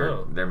 tell.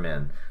 They're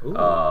men.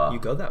 Ooh, you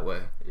go that way.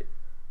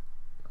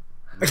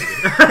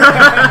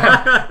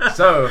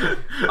 So,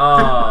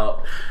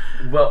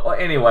 well,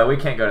 anyway, we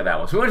can't go to that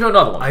one. So we went to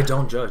another one. I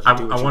don't judge. I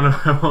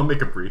want to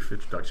make a brief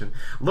introduction.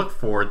 Look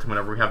forward to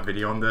whenever we have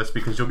video on this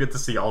because you'll get to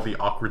see all the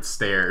awkward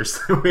stares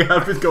we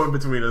have been going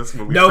between us.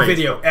 When we no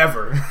video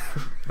ever.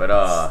 But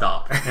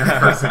stop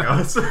pressing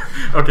us.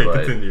 Okay,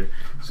 continue.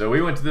 So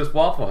we went to this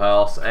Waffle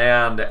House,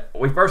 and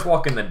we first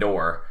walk in the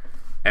door,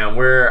 and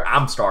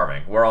I'm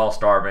starving. We're all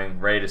starving,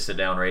 ready to sit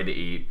down, ready to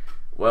eat.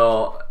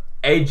 Well,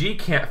 AG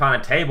can't find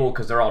a table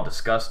because they're all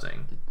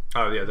disgusting.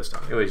 Oh yeah, this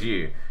time it was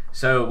you.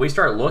 So we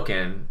start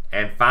looking,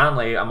 and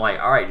finally I'm like,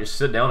 all right, just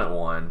sit down at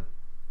one.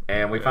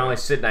 And we finally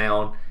sit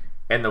down,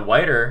 and the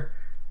waiter,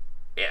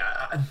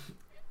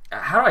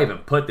 how do I even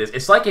put this?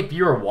 It's like if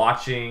you were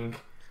watching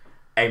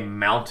a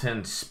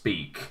mountain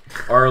speak,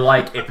 or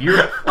like if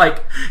you're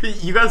like,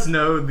 you guys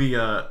know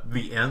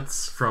the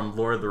Ents from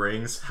Lord of the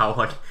Rings, how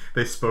like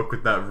they spoke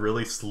with that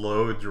really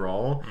slow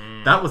drawl.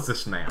 That was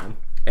this man.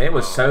 And it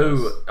was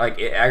like,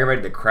 it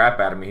aggravated the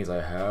crap out of me. He's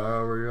like,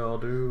 how are y'all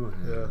doing?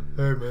 Yeah.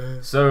 Hey,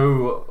 man.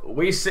 So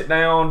we sit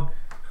down.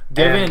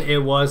 Given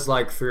it was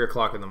like 3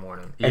 o'clock in the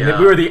morning. And then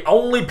we were the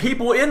only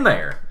people in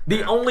there.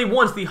 The only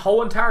ones the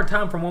whole entire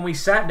time from when we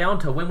sat down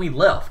to when we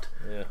left.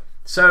 Yeah.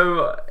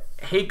 So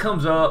he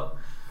comes up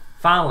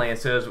finally and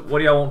says, what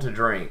do y'all want to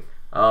drink?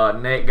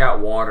 Nate got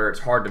water.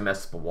 It's hard to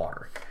mess up with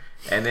water.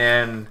 And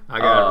then I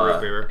got root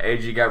beer.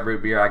 AG got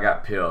root beer. I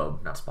got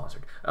Pib. Not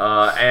sponsored.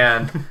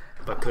 And...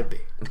 But could be.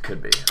 It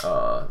could be.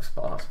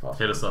 Sponsored.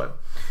 Hit us up.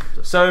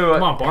 So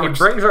come on, he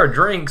brings our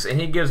drinks, and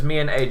he gives me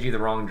and AG the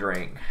wrong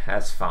drink.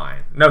 That's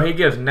fine. No, he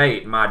gives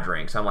Nate my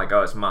drinks. I'm like,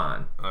 oh, it's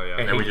mine. Oh yeah.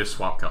 And we just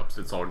swap cups.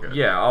 It's all good.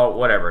 Yeah. Oh,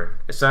 whatever.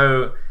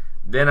 So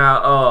then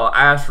I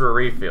asked for a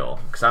refill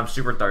because I'm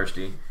super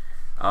thirsty.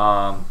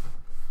 No,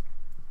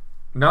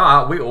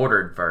 we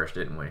ordered first,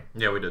 didn't we?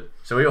 Yeah, we did.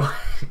 So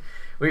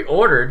we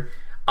ordered.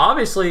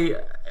 Obviously,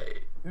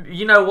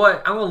 you know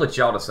what? I'm gonna let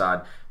y'all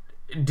decide.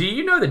 Do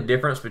you know the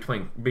difference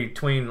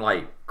between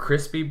like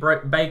crispy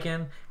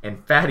bacon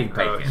and fatty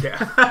bacon?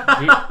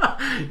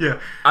 Yeah. Yeah.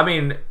 I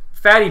mean,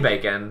 fatty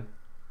bacon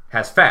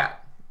has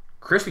fat.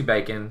 Crispy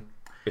bacon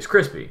is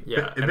crispy.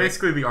 Yeah. And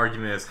basically, the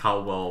argument is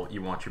how well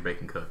you want your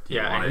bacon cooked. Do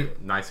you want and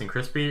it nice and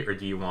crispy, or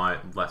do you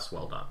want less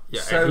well done?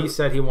 Yeah. So- and he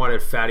said he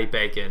wanted fatty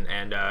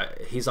how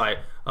he's like,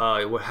 how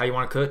you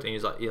want it cooked? And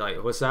he's like,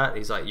 what's that?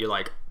 He's like, you're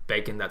like,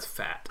 bacon that's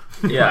fat.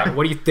 Yeah. Like,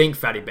 what do you think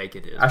fatty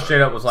bacon is? I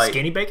straight up was like,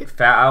 skinny bacon?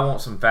 Fat. I want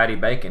some fatty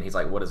bacon. He's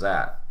like, what is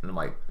that? And I'm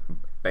like,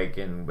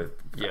 bacon with.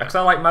 Yeah. Because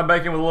I like my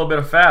bacon with a little bit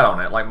of fat on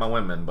it, like my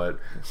women. But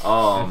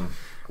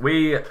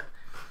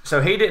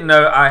so he didn't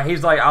know.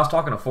 He's like, I was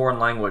talking a foreign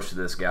language to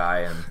this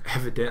guy, and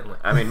Evidently.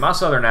 I mean, my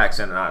southern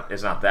accent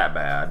is not that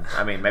bad.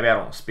 I mean, maybe I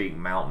don't speak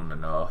mountain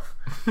enough,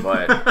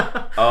 but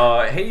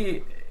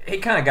he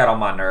kind of got on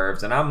my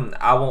nerves, and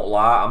I won't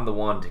lie, I'm the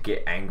one to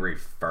get angry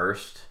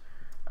first.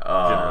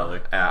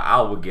 Generally.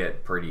 I would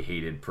get pretty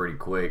heated pretty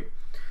quick.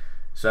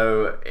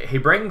 So he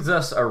brings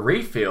us a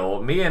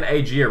refill, me and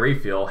AG a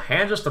refill,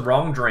 hands us the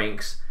wrong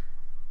drinks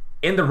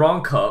in the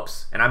wrong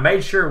cups, and I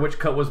made sure which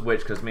cup was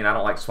which because I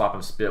don't like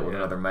swapping spit with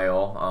another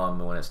male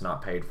when it's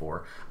not paid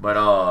for. But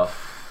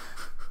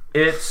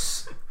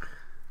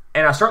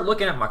and I start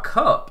looking at my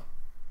cup,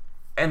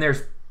 and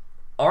there's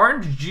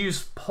orange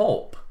juice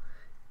pulp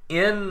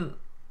in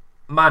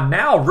my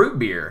now root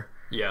beer.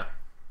 Yeah.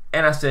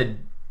 And I said,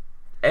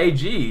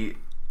 AG.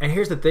 And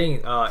here's the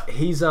thing, I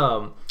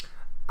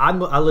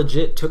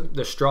legit took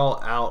the straw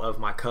out of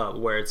my cup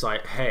where it's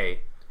like,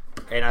 hey,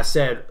 and I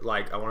said,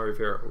 like, I want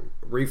to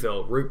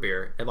refill root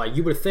beer. And, like,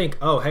 you would think,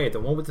 oh, hey, the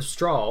one with the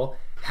straw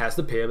has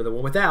the pib and the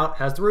one without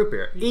has the root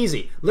beer.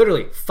 Easy.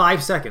 Literally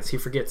 5 seconds. He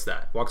forgets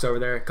that. Walks over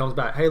there, comes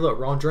back. Hey, look,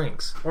 wrong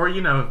drinks. Or,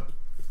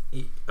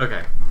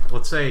 okay,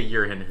 let's say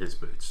you're in his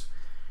boots.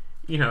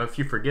 If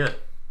you forget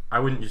I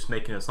wouldn't just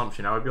make an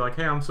assumption. I would be like,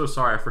 hey, I'm so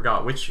sorry, I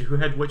forgot who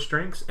had which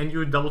drinks, and you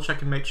would double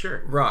check and make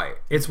sure. Right.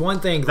 It's one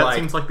thing that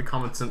seems like the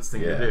common sense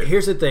thing to do.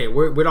 Here's the thing: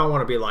 we don't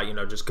want to be like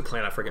just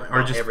complain. I forget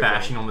or just everything.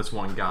 bashing on this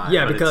one guy.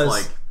 Yeah, but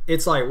because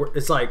it's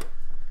like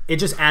it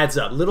just adds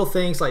up. Little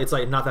things it's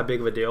like not that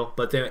big of a deal,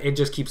 but then it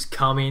just keeps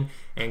coming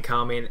and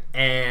coming,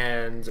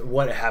 and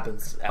what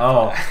happens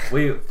after that?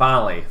 We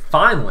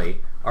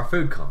finally our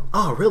food comes.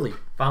 Oh, really?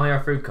 Finally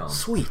our food comes.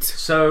 Sweet.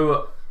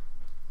 So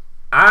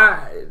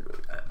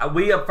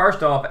we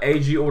first off,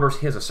 AG orders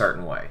his a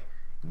certain way.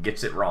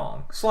 Gets it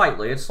wrong. It's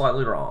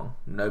slightly wrong.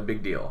 No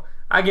big deal.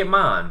 I get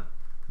mine.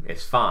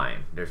 It's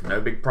fine. There's no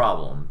big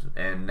problems.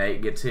 And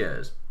Nate gets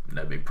his.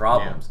 No big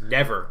problems. Yeah,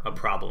 never a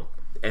problem.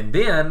 And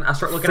then I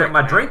start looking at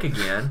my drink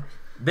again.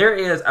 There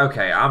is,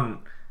 I'm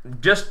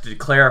just to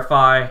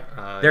clarify,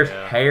 there's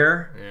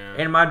hair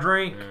in my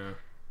drink. Yeah.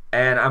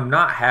 And I'm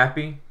not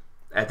happy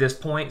at this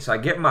point. So I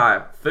get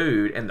my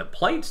food, and the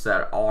plates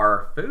that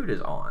our food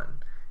is on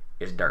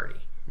is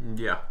dirty.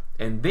 Yeah.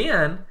 And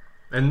then...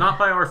 And not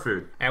by our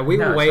food. And we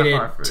waited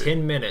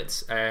 10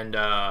 minutes, and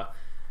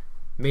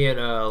me and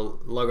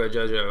Logo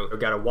Jojo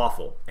got a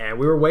waffle, and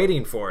we were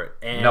waiting for it.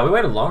 And no, we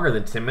waited longer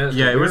than 10 minutes.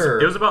 Yeah, it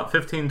was about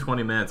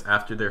 15-20 minutes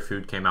after their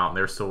food came out, and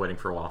they were still waiting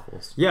for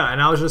waffles. Yeah,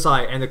 and I was just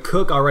like, and the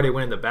cook already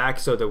went in the back,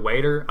 so the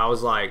waiter, I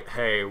was like,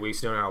 hey, we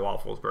still need our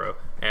waffles, bro.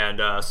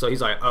 And so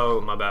he's like, oh,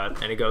 my bad.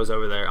 And he goes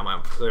over there. I'm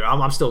like,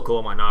 I'm still cool.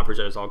 I'm like, no, I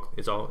appreciate it.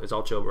 It's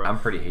all chill, bro. I'm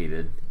pretty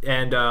heated.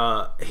 And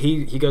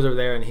he goes over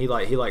there and he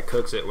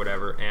cooks it,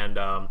 whatever.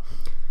 And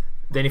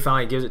then he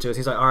finally gives it to us.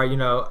 He's like, all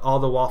right, all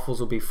the waffles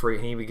will be free.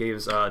 And he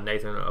gives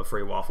Nathan a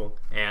free waffle.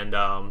 And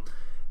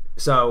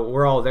so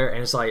we're all there,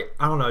 and it's like,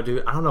 I don't know,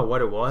 dude. I don't know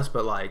what it was,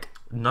 but like,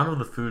 none of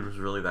the food was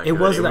really that good. It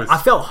wasn't. I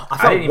felt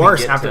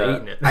worse after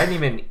eating it. I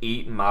didn't even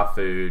eat my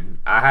food.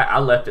 I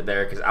left it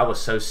there because I was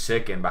so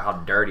sickened by how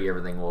dirty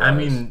everything was. I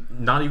mean,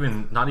 not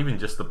even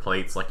just the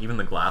plates, like even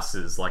the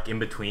glasses, like in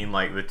between,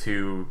 like the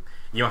two.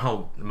 You know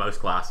how most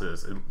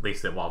glasses, at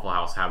least at Waffle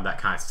House, have that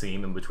kind of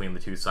seam in between the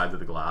two sides of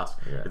the glass.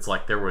 Yeah. It's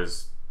like there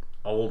was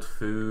old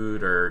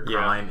food or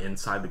grime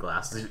inside the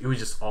glass. It was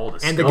just all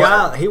disgusting. And the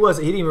guy, he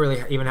didn't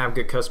really even have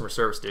good customer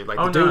service, dude.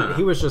 Like dude,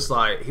 he was just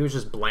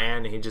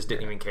bland, and he just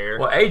didn't even care.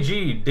 Well,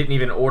 AG didn't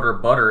even order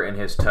butter in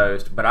his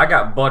toast, but I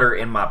got butter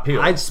in my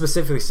peel. I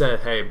specifically said,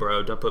 hey,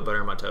 bro, don't put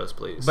butter in my toast,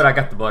 please. But I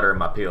got the butter in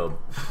my peel.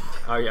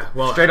 Oh yeah,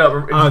 well, straight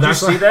up. Did you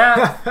see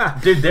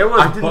that, dude? There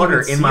was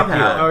butter in my peel.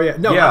 Oh yeah,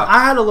 no, yeah.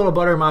 I had a little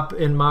butter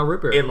in my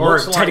root beer. Or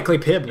technically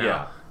pib now.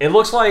 Yeah. It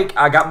looks like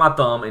I got my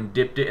thumb and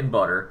dipped it in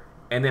butter,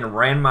 and then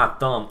ran my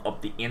thumb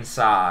up the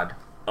inside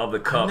of the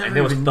cup, and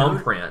there was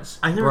thumbprints.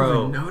 I never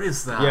even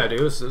noticed that. Yeah, dude,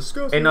 it was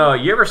disgusting.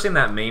 And you ever seen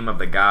that meme of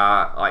the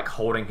guy like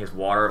holding his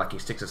water, like he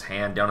sticks his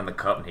hand down in the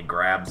cup and he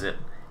grabs it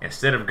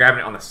instead of grabbing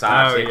it on the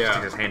side, he sticks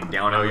his hand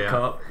down in the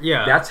cup.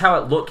 Yeah, that's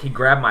how it looked. He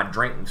grabbed my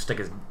drink and stuck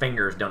his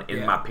fingers down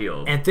in my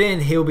peel. And then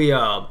he'll be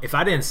if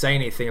I didn't say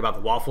anything about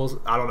the waffles,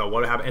 I don't know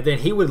what would happen. And then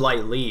he would like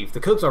leave. The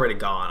cook's already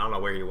gone. I don't know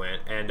where he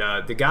went. And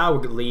the guy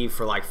would leave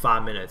for like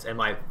 5 minutes,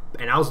 and I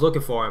was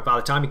looking for him. By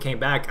the time he came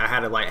back, I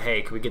had to like,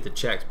 hey, can we get the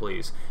checks,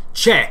 please?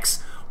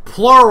 Checks,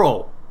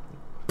 plural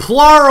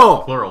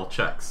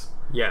checks.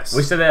 Yes,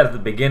 we said that at the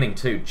beginning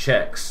too.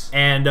 Checks.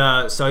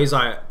 And so he's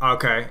like,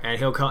 okay, and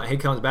he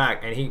comes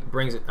back and he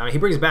brings it. He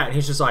brings it back, and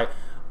he's just like,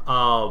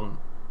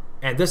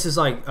 and this is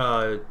like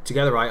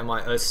together, right? I'm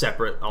like,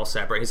 separate, all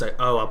separate. He's like,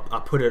 oh, I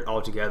put it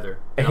all together.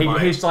 And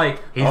he's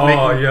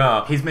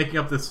he's making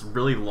up this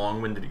really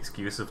long-winded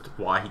excuse of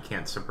why he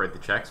can't separate the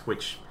checks,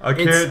 which I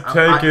can't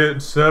take it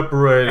and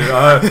separate it.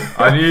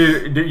 I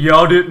need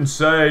y'all didn't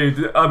say.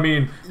 I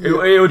mean,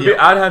 it would be.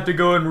 I'd have to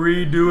go and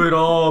redo it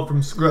all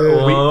from scratch.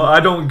 Well, I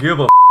don't give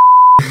a.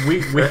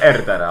 We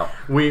edit that out.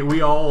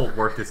 We all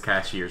worked as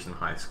cashiers in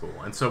high school,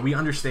 and so we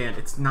understand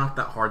it's not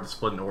that hard to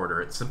split an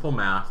order. It's simple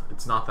math.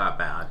 It's not that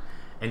bad,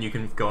 and you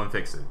can go and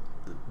fix it.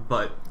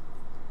 But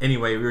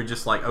anyway, we were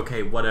just like,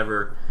 okay,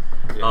 whatever.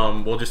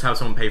 Yeah. We'll just have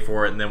someone pay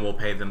for it, and then we'll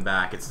pay them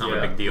back. It's not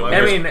a big deal.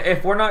 I mean,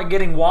 if we're not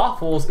getting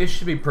waffles, it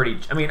should be pretty.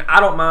 I mean, I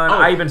don't mind.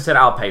 I even said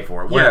I'll pay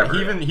for it. Whatever.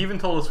 Yeah, he even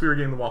told us we were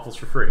getting the waffles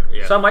for free.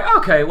 Yeah. So I'm like,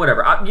 okay,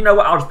 whatever. You know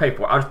what? I'll just pay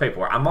for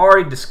it. I'm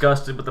already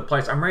disgusted with the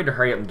place. I'm ready to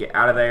hurry up and get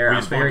out of there. We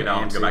just want to get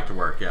out and go back to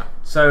work. Yeah.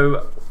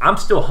 So I'm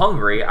still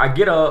hungry. I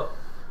get up.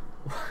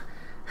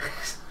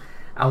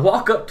 I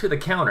walk up to the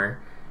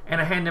counter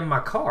and I hand him my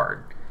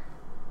card,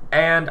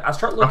 and I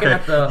start looking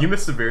at the. You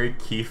missed a very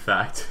key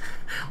fact.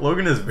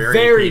 Logan is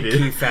very heated.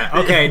 Key fact.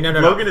 Okay, no.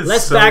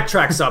 Let's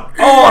backtrack some.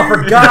 Oh, I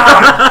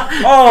forgot.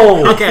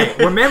 Oh. Okay,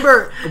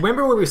 remember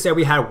when we said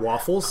we had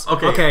waffles?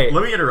 Okay.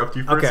 Let me interrupt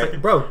you for a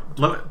second. Bro.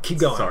 Keep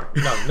going. Sorry.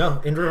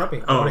 No, interrupt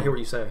me. I want to hear what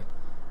you say.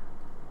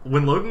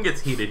 When Logan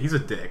gets heated, he's a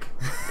dick.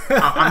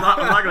 I'm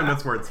not gonna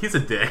mince words. He's a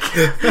dick.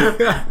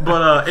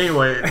 But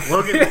anyway,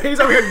 Logan. He's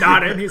over here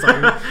nodding. He's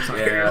like,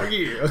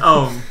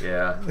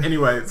 yeah.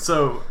 Anyway,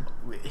 so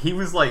he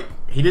was like,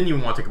 he didn't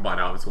even want to take a bite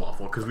out of his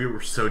waffle because we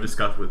were so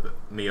disgusted with the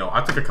meal.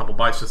 I took a couple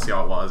bites just to see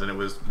how it was, and it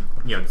was,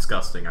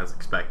 disgusting as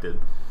expected.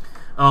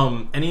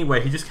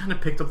 Anyway, he just kind of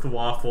picked up the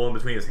waffle in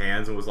between his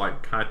hands and was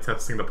like kind of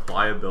testing the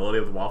pliability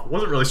of the waffle.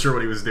 Wasn't really sure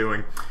what he was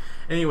doing.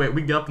 Anyway,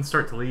 we get up and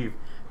start to leave,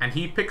 and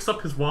he picks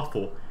up his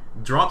waffle,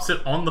 drops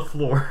it on the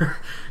floor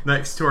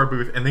next to our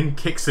booth, and then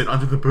kicks it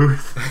under the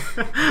booth.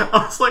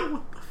 I was like,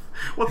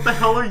 what the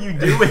hell are you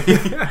doing?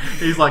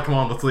 He's like, come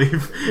on, let's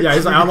leave. Yeah,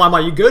 he's like, I'm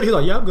like, you good? He's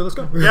like, yeah, I'm good, let's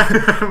go.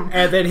 Yeah.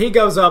 And then he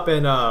goes up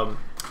and,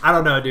 I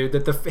don't know, dude,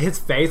 his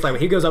face, like,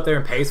 when he goes up there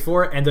and pays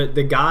for it, and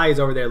the guy is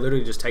over there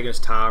literally just taking his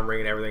time,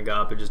 ringing everything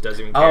up, and just doesn't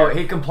even care. Oh,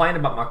 he complained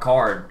about my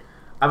card.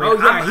 I mean,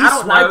 he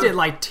swiped it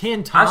like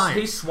 10 times.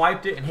 He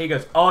swiped it, and he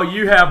goes, oh,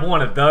 you have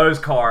one of those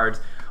cards.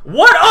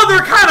 What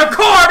other kind of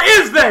card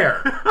is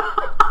there?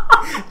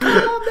 Come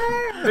on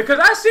there. Because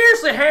I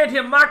seriously hand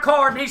him my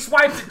card, and he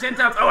swipes it 10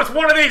 times. Oh, it's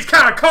one of these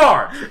kind of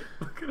cards.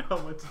 Look at how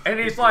much. And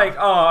he's like,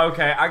 oh,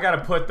 okay, I gotta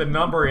put the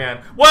number in.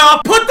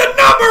 Well, put the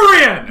number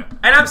in!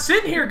 And I'm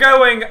sitting here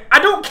going, I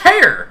don't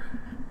care.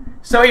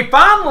 So he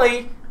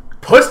finally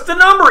puts the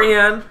number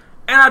in,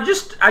 and I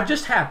just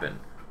happened.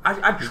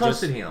 I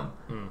trusted him.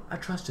 I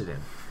trusted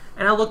him.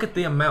 And I look at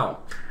the amount.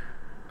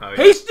 Oh,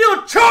 yeah. He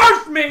still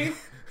charged me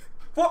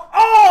for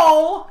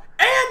all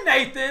and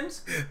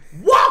Nathan's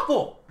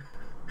waffle.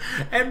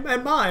 And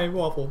mine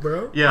waffle,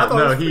 bro. Yeah,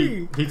 no,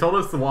 he told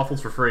us the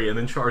waffles were free and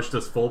then charged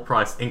us full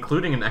price,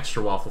 including an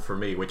extra waffle for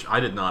me, which I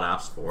did not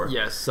ask for.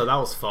 Yes, so that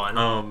was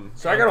fun.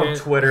 So I got on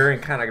Twitter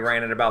and kind of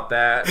ranted about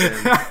that.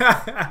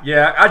 And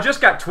yeah, I just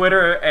got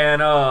Twitter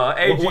and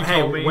AG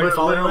told me. Where do you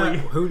follow you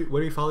at?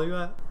 Where do you follow you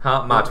at?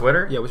 Huh? My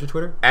Twitter? Yeah, what's your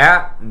Twitter?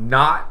 At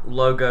not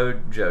logo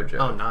Jojo.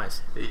 Oh,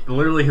 nice.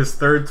 Literally his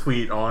third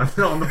tweet on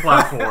the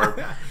platform.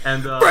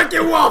 And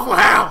Freaking Waffle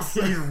House!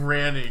 He's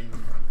ranting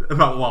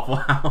about Waffle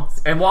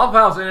House. And Waffle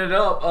House ended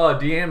up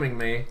DMing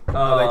me. They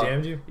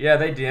DM'd you? Yeah,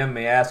 they DM'd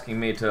me asking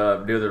me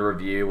to do the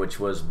review, which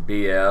was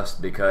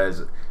BS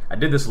because I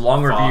did this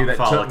long review that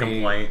took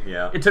me.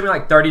 It took me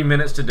like 30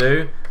 minutes to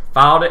do.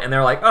 Filed it, and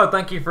they're like, "Oh,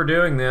 thank you for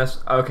doing this.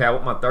 Okay, I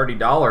want my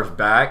 $30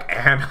 back,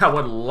 and I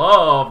would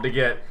love to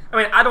get." I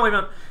mean, I don't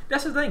even.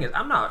 That's the thing is,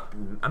 I'm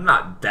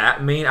not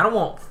that mean. I don't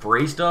want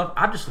free stuff.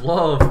 I just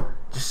love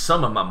just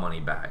some of my money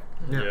back.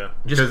 Yeah.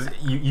 Because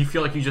you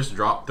feel like you just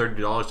dropped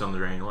 $30 down the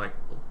drain. You're like,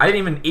 I didn't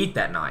even eat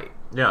that night.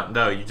 Yeah,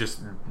 no, you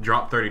just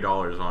dropped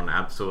 $30 on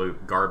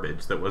absolute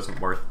garbage that wasn't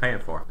worth paying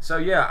for. So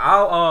yeah,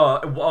 I'll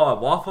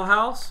Waffle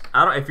House.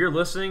 If you're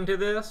listening to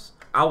this,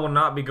 I will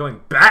not be going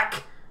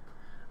back.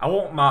 I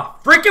want my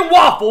freaking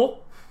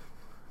waffle,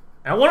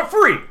 and I want it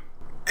free.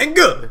 And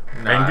good.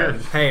 And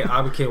good. Hey,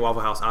 I'm a kid at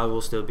Waffle House. I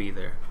will still be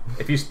there.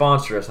 If you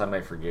sponsor us, I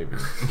may forgive you.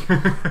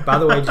 By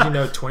the way, did you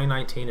know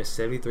 2019 is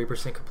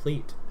 73%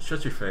 complete?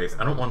 Shut your face.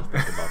 I don't want to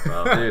think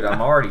about that. Dude,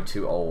 I'm already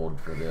too old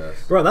for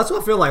this. Bro, that's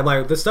what I feel like.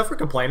 Like, the stuff we're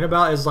complaining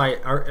about is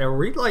like, are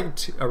we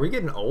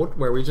getting old?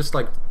 Where we just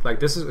like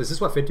is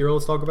this what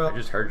 50-year-olds talk about? I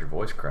just heard your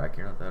voice crack.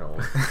 You're not that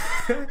old.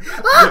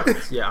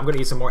 Yeah, I'm gonna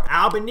eat some more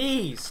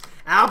Albanese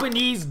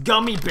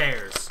gummy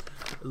bears.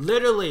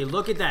 Literally,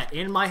 look at that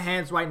in my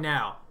hands right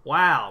now.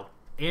 Wow,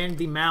 in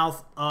the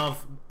mouth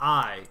of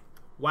I.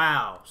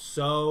 Wow,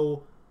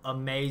 so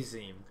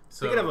amazing.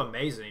 Speaking of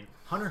amazing,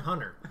 Hunter x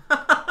Hunter.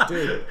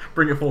 Dude.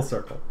 Bring it full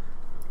circle.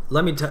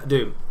 Let me tell...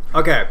 Dude,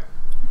 okay.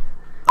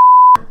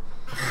 You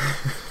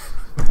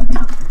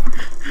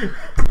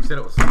said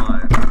it was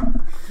fine.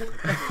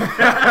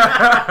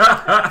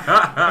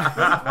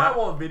 I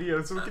want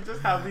video, so we can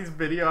just have these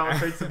video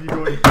outtakes of you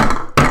going...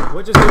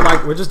 We'll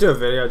just do a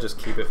video, just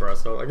keep it for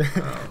us. So, like,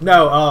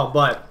 no,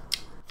 but...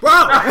 Bro!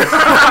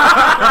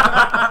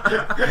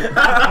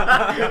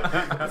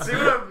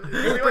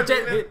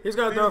 He's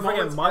gonna throw a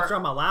freaking monster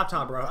on my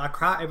laptop, bro. I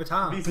cry every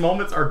time. These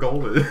moments are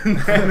golden.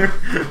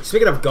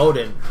 Speaking of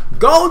golden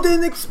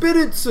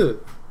experience. Shut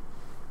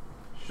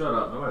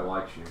up, nobody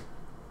likes you.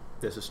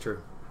 This is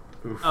true.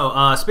 Oof.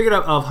 Oh, speaking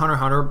of Hunter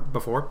x Hunter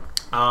before,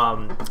 I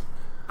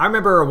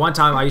remember one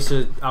time I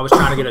was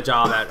trying to get a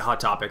job at Hot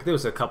Topic. It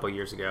was a couple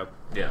years ago.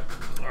 Yeah.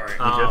 All right.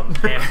 I'm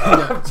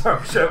sorry,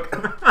 I'm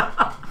joking.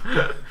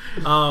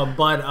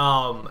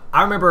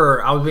 I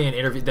remember I was being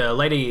interviewed. The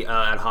lady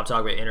at Hot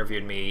Topic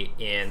interviewed me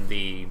in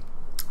the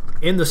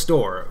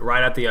store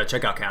right at the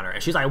checkout counter,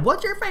 and she's like,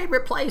 "What's your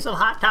favorite place on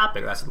Hot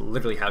Topic?" That's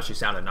literally how she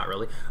sounded. Not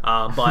really,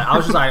 but I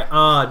was just like,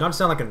 not to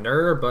sound like a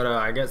nerd, but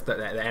I guess the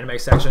anime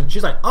section.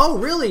 She's like, "Oh,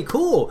 really?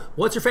 Cool.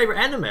 What's your favorite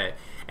anime?"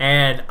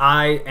 And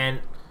I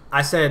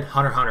said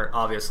Hunter x Hunter,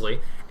 obviously,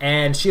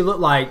 and she looked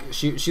like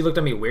she looked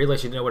at me weirdly.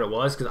 She didn't know what it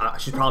was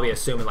because she's probably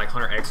assuming like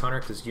Hunter x Hunter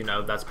because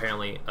that's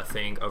apparently a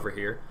thing over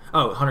here.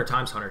 Oh, Hunter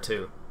times Hunter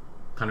too.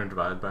 Hunter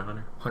divided by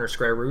Hunter. Hunter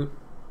square root.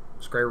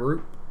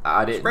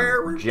 I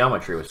didn't.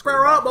 Geometry was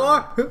square up,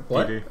 boy.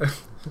 What? D&D.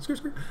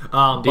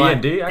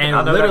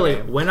 And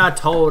literally, when I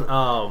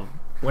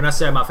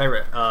said my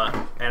favorite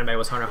anime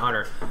was Hunter x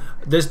Hunter,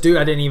 this dude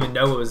I didn't even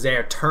know what was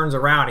there turns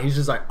around and he's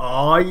just like,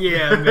 "Oh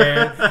yeah,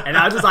 man!" And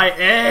I was just like,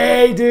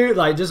 "Hey, dude!"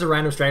 Like just a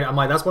random stranger. I'm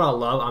like, "That's what I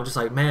love." I'm just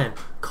like, "Man,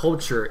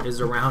 culture is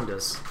around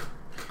us,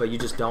 but you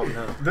just don't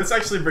know." This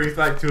actually brings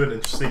back to an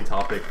interesting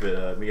topic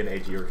that me and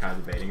AG were kind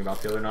of debating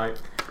about the other night.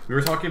 We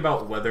were talking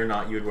about whether or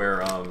not you'd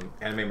wear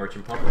anime merch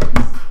in public.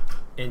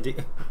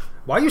 Indeed.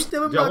 Why are you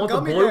stealing Yeah, I my want the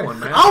gummy blue bear? one,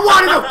 man. I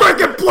wanted a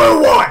freaking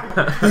blue one!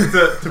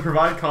 To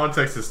provide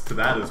context to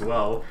that as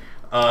well.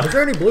 Is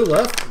there any blue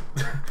left?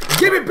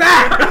 Give it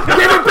back!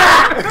 Give it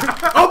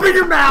back! Open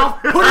your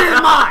mouth! Put it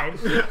in mine!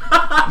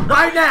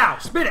 Right now!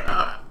 Spit it!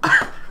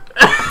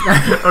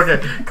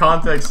 Okay,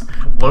 context.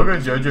 Logo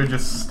Jojo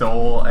just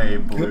stole a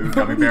blue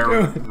gummy bear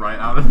right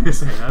out of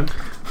his hand.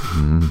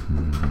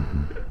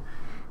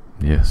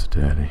 Yes,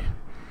 Daddy.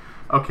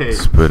 Okay.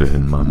 Put it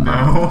in my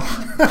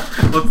mouth.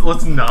 No.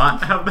 let's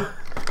not have that.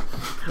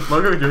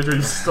 Logo Jojo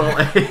just stole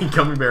a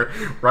gummy bear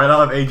right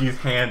out of AG's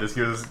hand as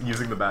he was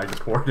using the bag to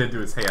pour it into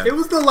his hand. It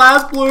was the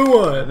last blue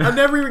one. I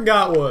never even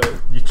got one.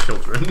 You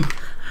children.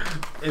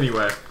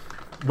 Anyway,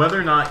 whether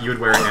or not you would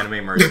wear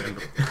anime merch in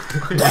public.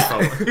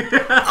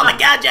 Oh my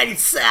god, Johnny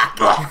suck!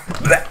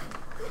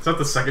 Is that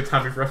the second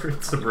time we've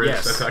referenced the bridge?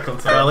 Yes. Attack on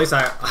Titan? Well, at least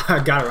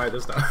I got it right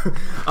this time.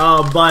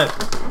 But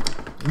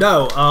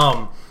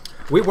no,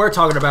 we were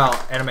talking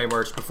about anime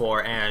merch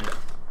before, and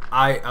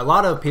a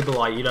lot of people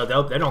like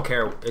they don't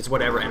care. It's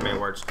whatever anime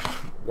merch.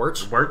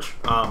 Merch.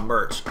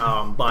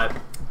 But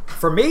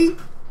for me,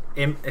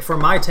 for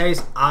my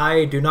taste,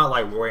 I do not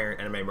like wearing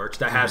anime merch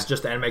that has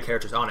just the anime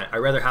characters on it. I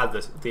rather have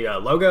the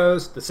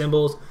logos, the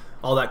symbols,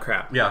 all that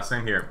crap. Yeah,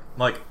 same here.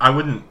 Like, I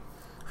wouldn't.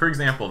 For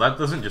example, that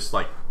doesn't just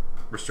like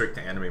restrict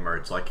to anime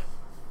merch. Like,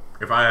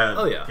 if I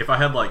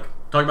had like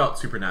talk about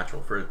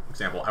Supernatural for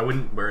example, I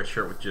wouldn't wear a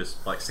shirt with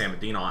just like Sam and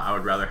Dean on it. I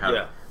would rather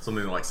have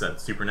something like said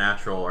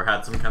Supernatural or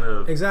had some kind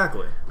of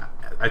Exactly.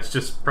 It's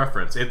just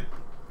preference.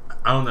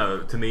 I don't know.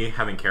 To me,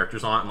 having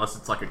characters on it, unless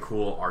it's like a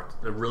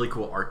really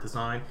cool art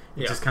design,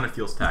 it just kind of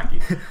feels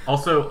tacky.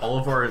 Also, all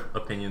of our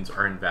opinions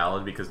are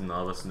invalid because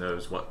none of us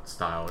knows what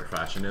style or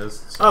fashion is.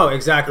 So. Oh,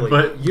 exactly.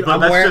 But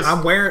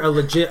I'm wearing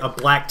a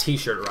black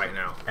T-shirt right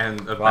now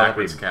and a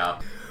backwards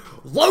cap.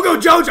 Logo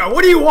Jojo,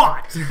 what do you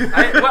want?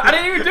 I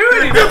didn't even do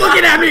anything. You're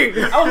looking at me.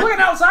 I was looking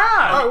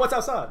outside. All right, what's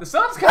outside? The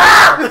sun's coming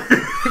out.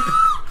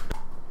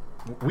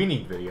 We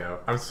need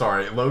video. I'm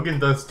sorry. Logan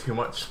does too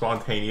much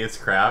spontaneous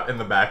crap in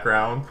the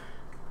background.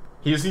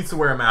 He just needs to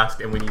wear a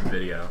mask and we need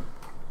video.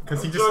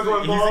 Because he's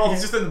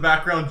just in the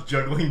background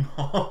juggling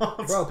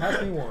balls. Bro,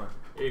 pass me one.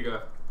 Here you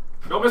go.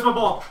 Don't miss my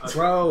ball.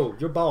 Bro,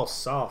 your ball's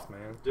soft,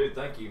 man. Dude,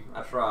 thank you.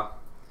 I try.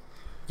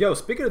 Yo,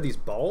 speaking of these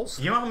balls,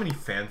 You know how many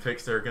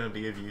fanfics there are going to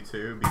be of you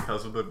two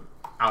because of the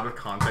out of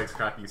context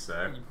crap you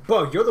say?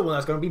 bro, you're the one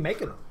that's going to be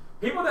making them.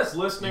 People that's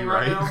listening You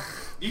right right? now,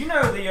 do you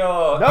know the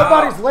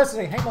Nobody's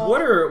listening. Hang on.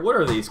 what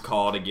are these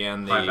called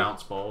again? High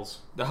bounce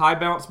balls. The high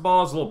bounce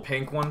balls, little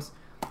pink ones.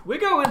 We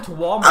go into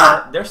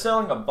Walmart. They're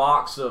selling a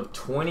box of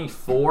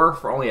 24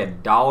 for only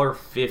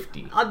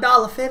 $1.50.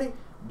 $1.50.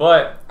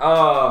 But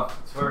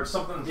for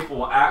something people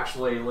will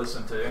actually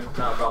listen to,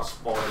 not about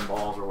sporting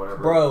balls or whatever.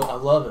 Bro, I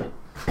love it.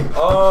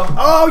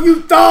 Oh,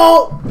 you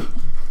thought?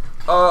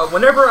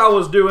 Whenever I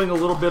was doing a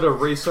little bit of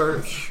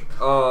research,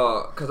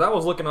 because I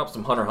was looking up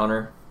some Hunter x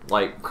Hunter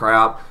like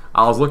crap.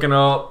 I was looking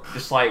up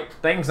just like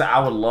things that I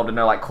would love to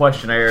know, like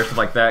questionnaires, stuff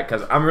like that,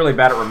 because I'm really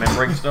bad at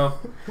remembering stuff.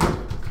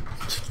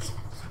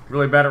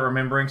 Really bad at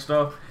remembering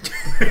stuff.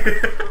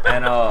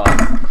 And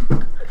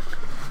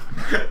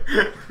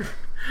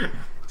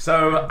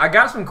so I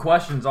got some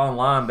questions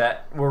online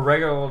that were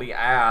regularly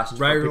asked.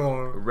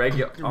 Welcome.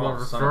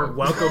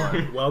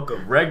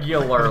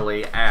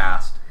 Regularly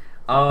asked.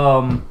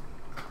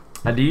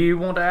 Do you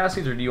want to ask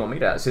these, or do you want me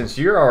to ask? Since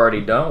you're already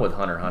done with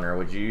Hunter x Hunter,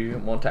 would you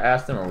want to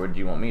ask them, or would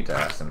you want me to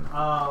ask them?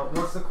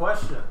 What's the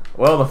question?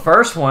 Well, the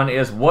first one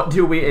is, what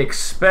do we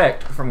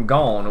expect from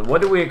Gon?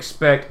 What do we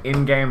expect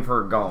in game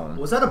for Gon?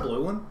 Was that a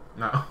blue one?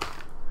 No.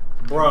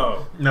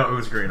 Bro. No, it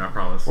was green, I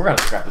promise. We're gonna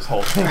scrap this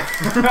whole thing.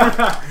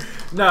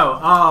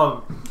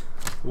 No,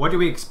 what do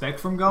we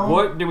expect from Gon?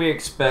 What do we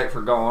expect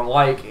for Gon?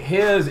 Like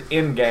his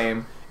in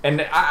game,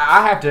 and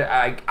I have to.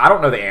 I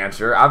don't know the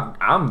answer.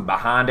 I'm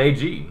behind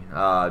AG,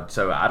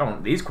 so I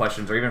don't. These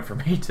questions are even for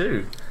me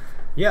too.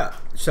 Yeah.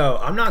 So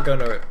I'm not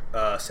gonna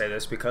say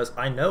this because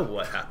I know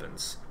what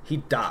happens. He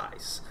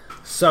dies.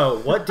 So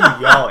what do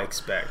y'all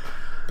expect?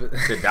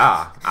 To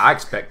die. I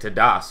expect to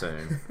die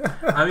soon.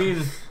 I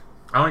mean,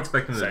 I don't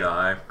expect him to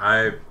die.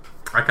 I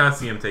kind of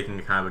see him taking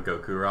a kind of a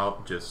Goku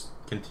route, just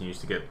continues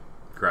to get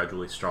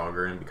gradually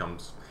stronger and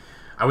becomes,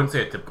 I wouldn't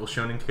say a typical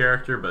shonen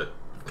character, but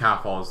kind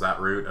of follows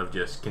that route of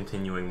just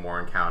continuing more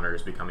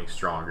encounters, becoming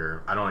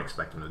stronger. I don't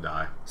expect him to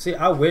die. See,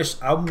 I'm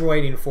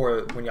waiting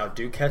for when y'all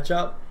do catch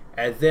up,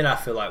 and then I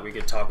feel like we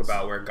could talk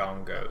about where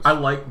Gon goes. I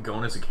like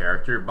Gon as a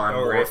character, but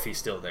or if he's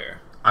still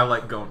there. I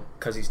like Gon.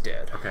 Because he's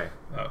dead. Okay.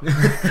 Oh.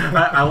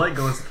 I like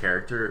Gon as a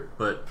character,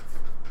 but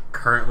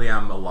currently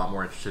I'm a lot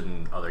more interested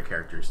in other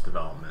characters'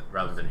 development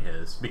rather than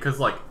his. Because,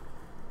 like,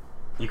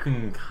 you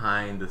can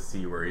kind of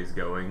see where he's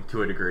going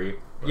to a degree.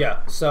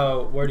 Yeah,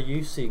 so where do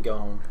you see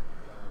Gon?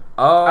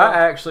 I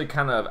actually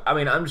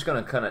I'm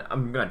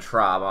gonna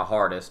try my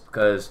hardest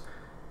because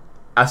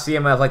I see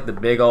him as like the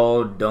big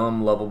old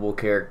dumb lovable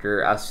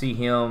character. I see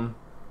him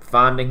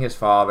finding his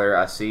father.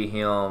 I see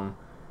him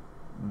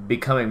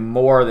becoming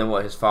more than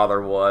what his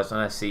father was,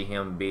 and I see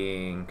him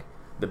being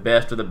the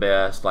best of the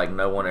best, like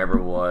no one ever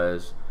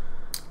was.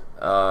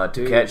 To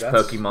Dude, catch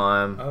that's-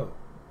 Pokemon.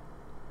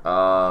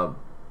 Oh,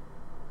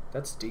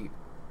 that's deep.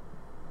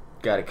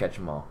 Gotta catch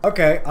them all.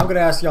 Okay, I'm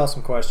gonna ask y'all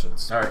some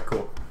questions. All right,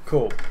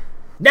 cool.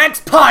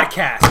 Next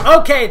podcast.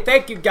 Okay,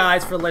 thank you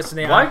guys for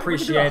listening. I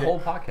appreciate it. Whole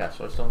podcast.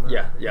 So I still know.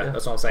 Yeah,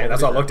 that's what I'm saying.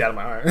 That's what I looked at in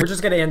my eye. We're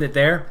just gonna end it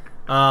there.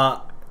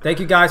 Thank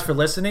you guys for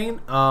listening.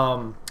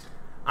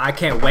 I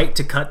can't wait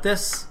to cut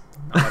this.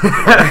 It's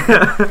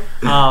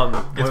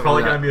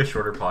probably going to be a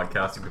shorter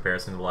podcast in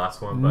comparison to the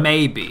last one. But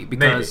maybe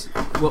because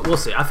we'll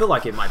see. I feel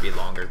like it might be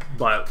longer,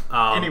 but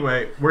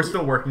anyway, we're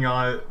still working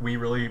on it. We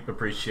really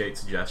appreciate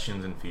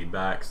suggestions and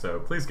feedback, so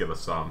please give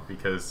us some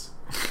because,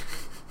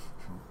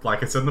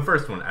 like I said in the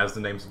first one, as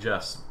the name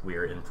suggests, we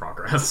are in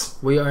progress.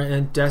 we are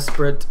in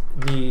desperate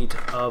need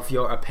of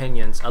your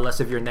opinions. Unless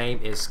if your name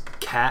is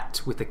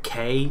Cat with a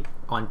K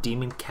on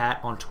Demon Cat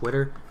on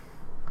Twitter.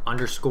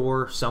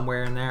 _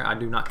 somewhere in there. I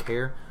do not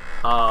care.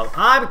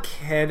 I'm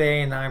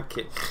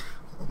kidding.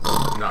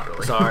 Not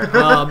really. Sorry.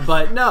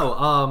 But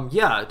no,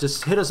 yeah,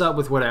 just hit us up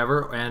with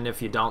whatever, and if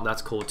you don't,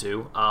 that's cool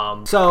too.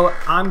 So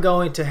I'm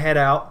going to head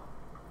out.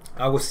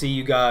 I will see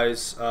you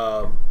guys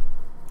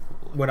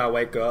when I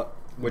wake up,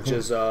 which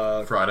is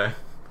Friday.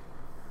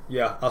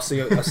 Yeah, I'll see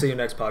you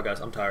next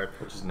podcast. I'm tired.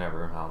 Which is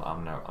never.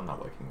 I'm not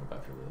waking up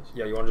after this.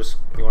 Yeah, you want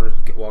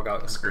to walk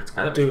out? Skirt.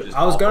 Dude,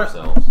 I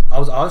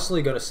was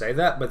honestly gonna say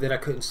that, but then I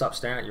couldn't stop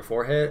staring at your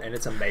forehead, and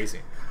it's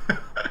amazing.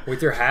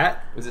 With your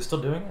hat. Is it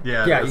still doing it?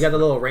 Yeah. Yeah, you got the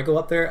little wrinkle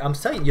up there. I'm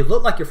saying you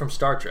look like you're from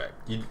Star Trek.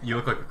 You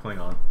look like a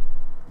Klingon.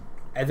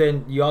 And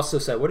then you also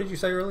said, what did you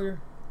say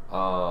earlier?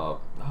 Oh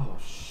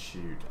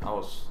shoot! I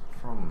was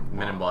from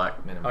Men in Black.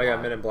 Oh yeah,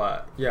 Men in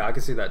Black. Yeah, I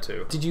can see that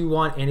too. Did you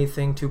want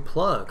anything to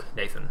plug,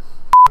 Nathan?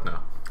 No.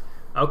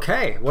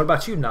 Okay. What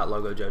about you, Not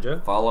Logo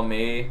Jojo? Follow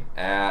me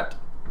at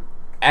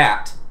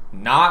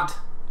not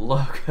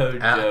Logo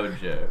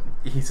Jojo.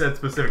 He said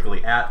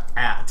specifically at.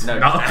 No,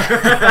 No.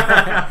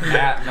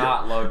 at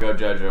not Logo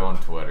Jojo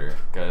on Twitter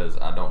because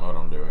I don't know what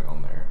I'm doing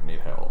on there. Need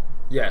help.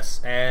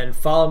 Yes, and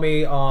follow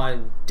me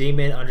on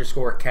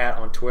demon_cat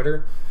on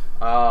Twitter.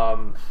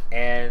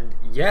 And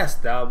yes,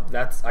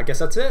 that's. I guess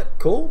that's it.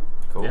 Cool.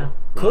 Yeah.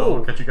 Cool.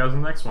 We'll catch you guys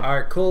in the next one. All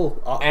right.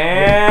 Cool.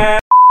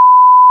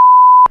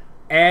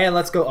 And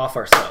let's go off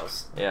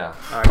ourselves. Yeah.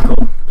 All right.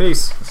 Cool.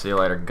 Peace. See you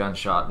later.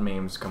 Gunshot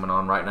memes coming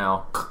on right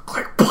now.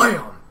 Click.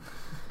 Blam.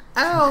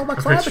 Ow, my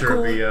Picture clavicle.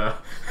 of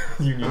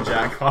the Union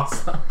Jack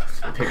cross.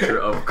 Picture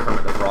of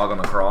Kermit the Frog on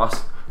the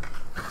cross.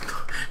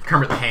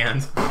 Kermit the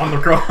Hand on the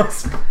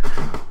cross.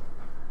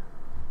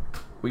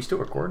 We still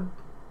recording?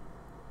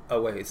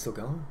 Oh wait, it's still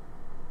going.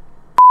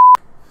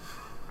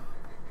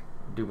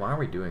 Dude, why are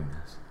we doing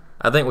this?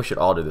 I think we should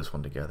all do this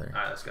one together.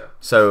 All right, let's go.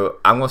 So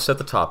I'm gonna set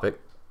the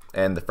topic,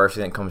 and the first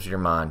thing that comes to your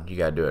mind, you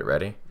gotta do it.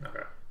 Ready?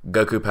 Okay.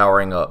 Goku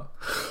powering up.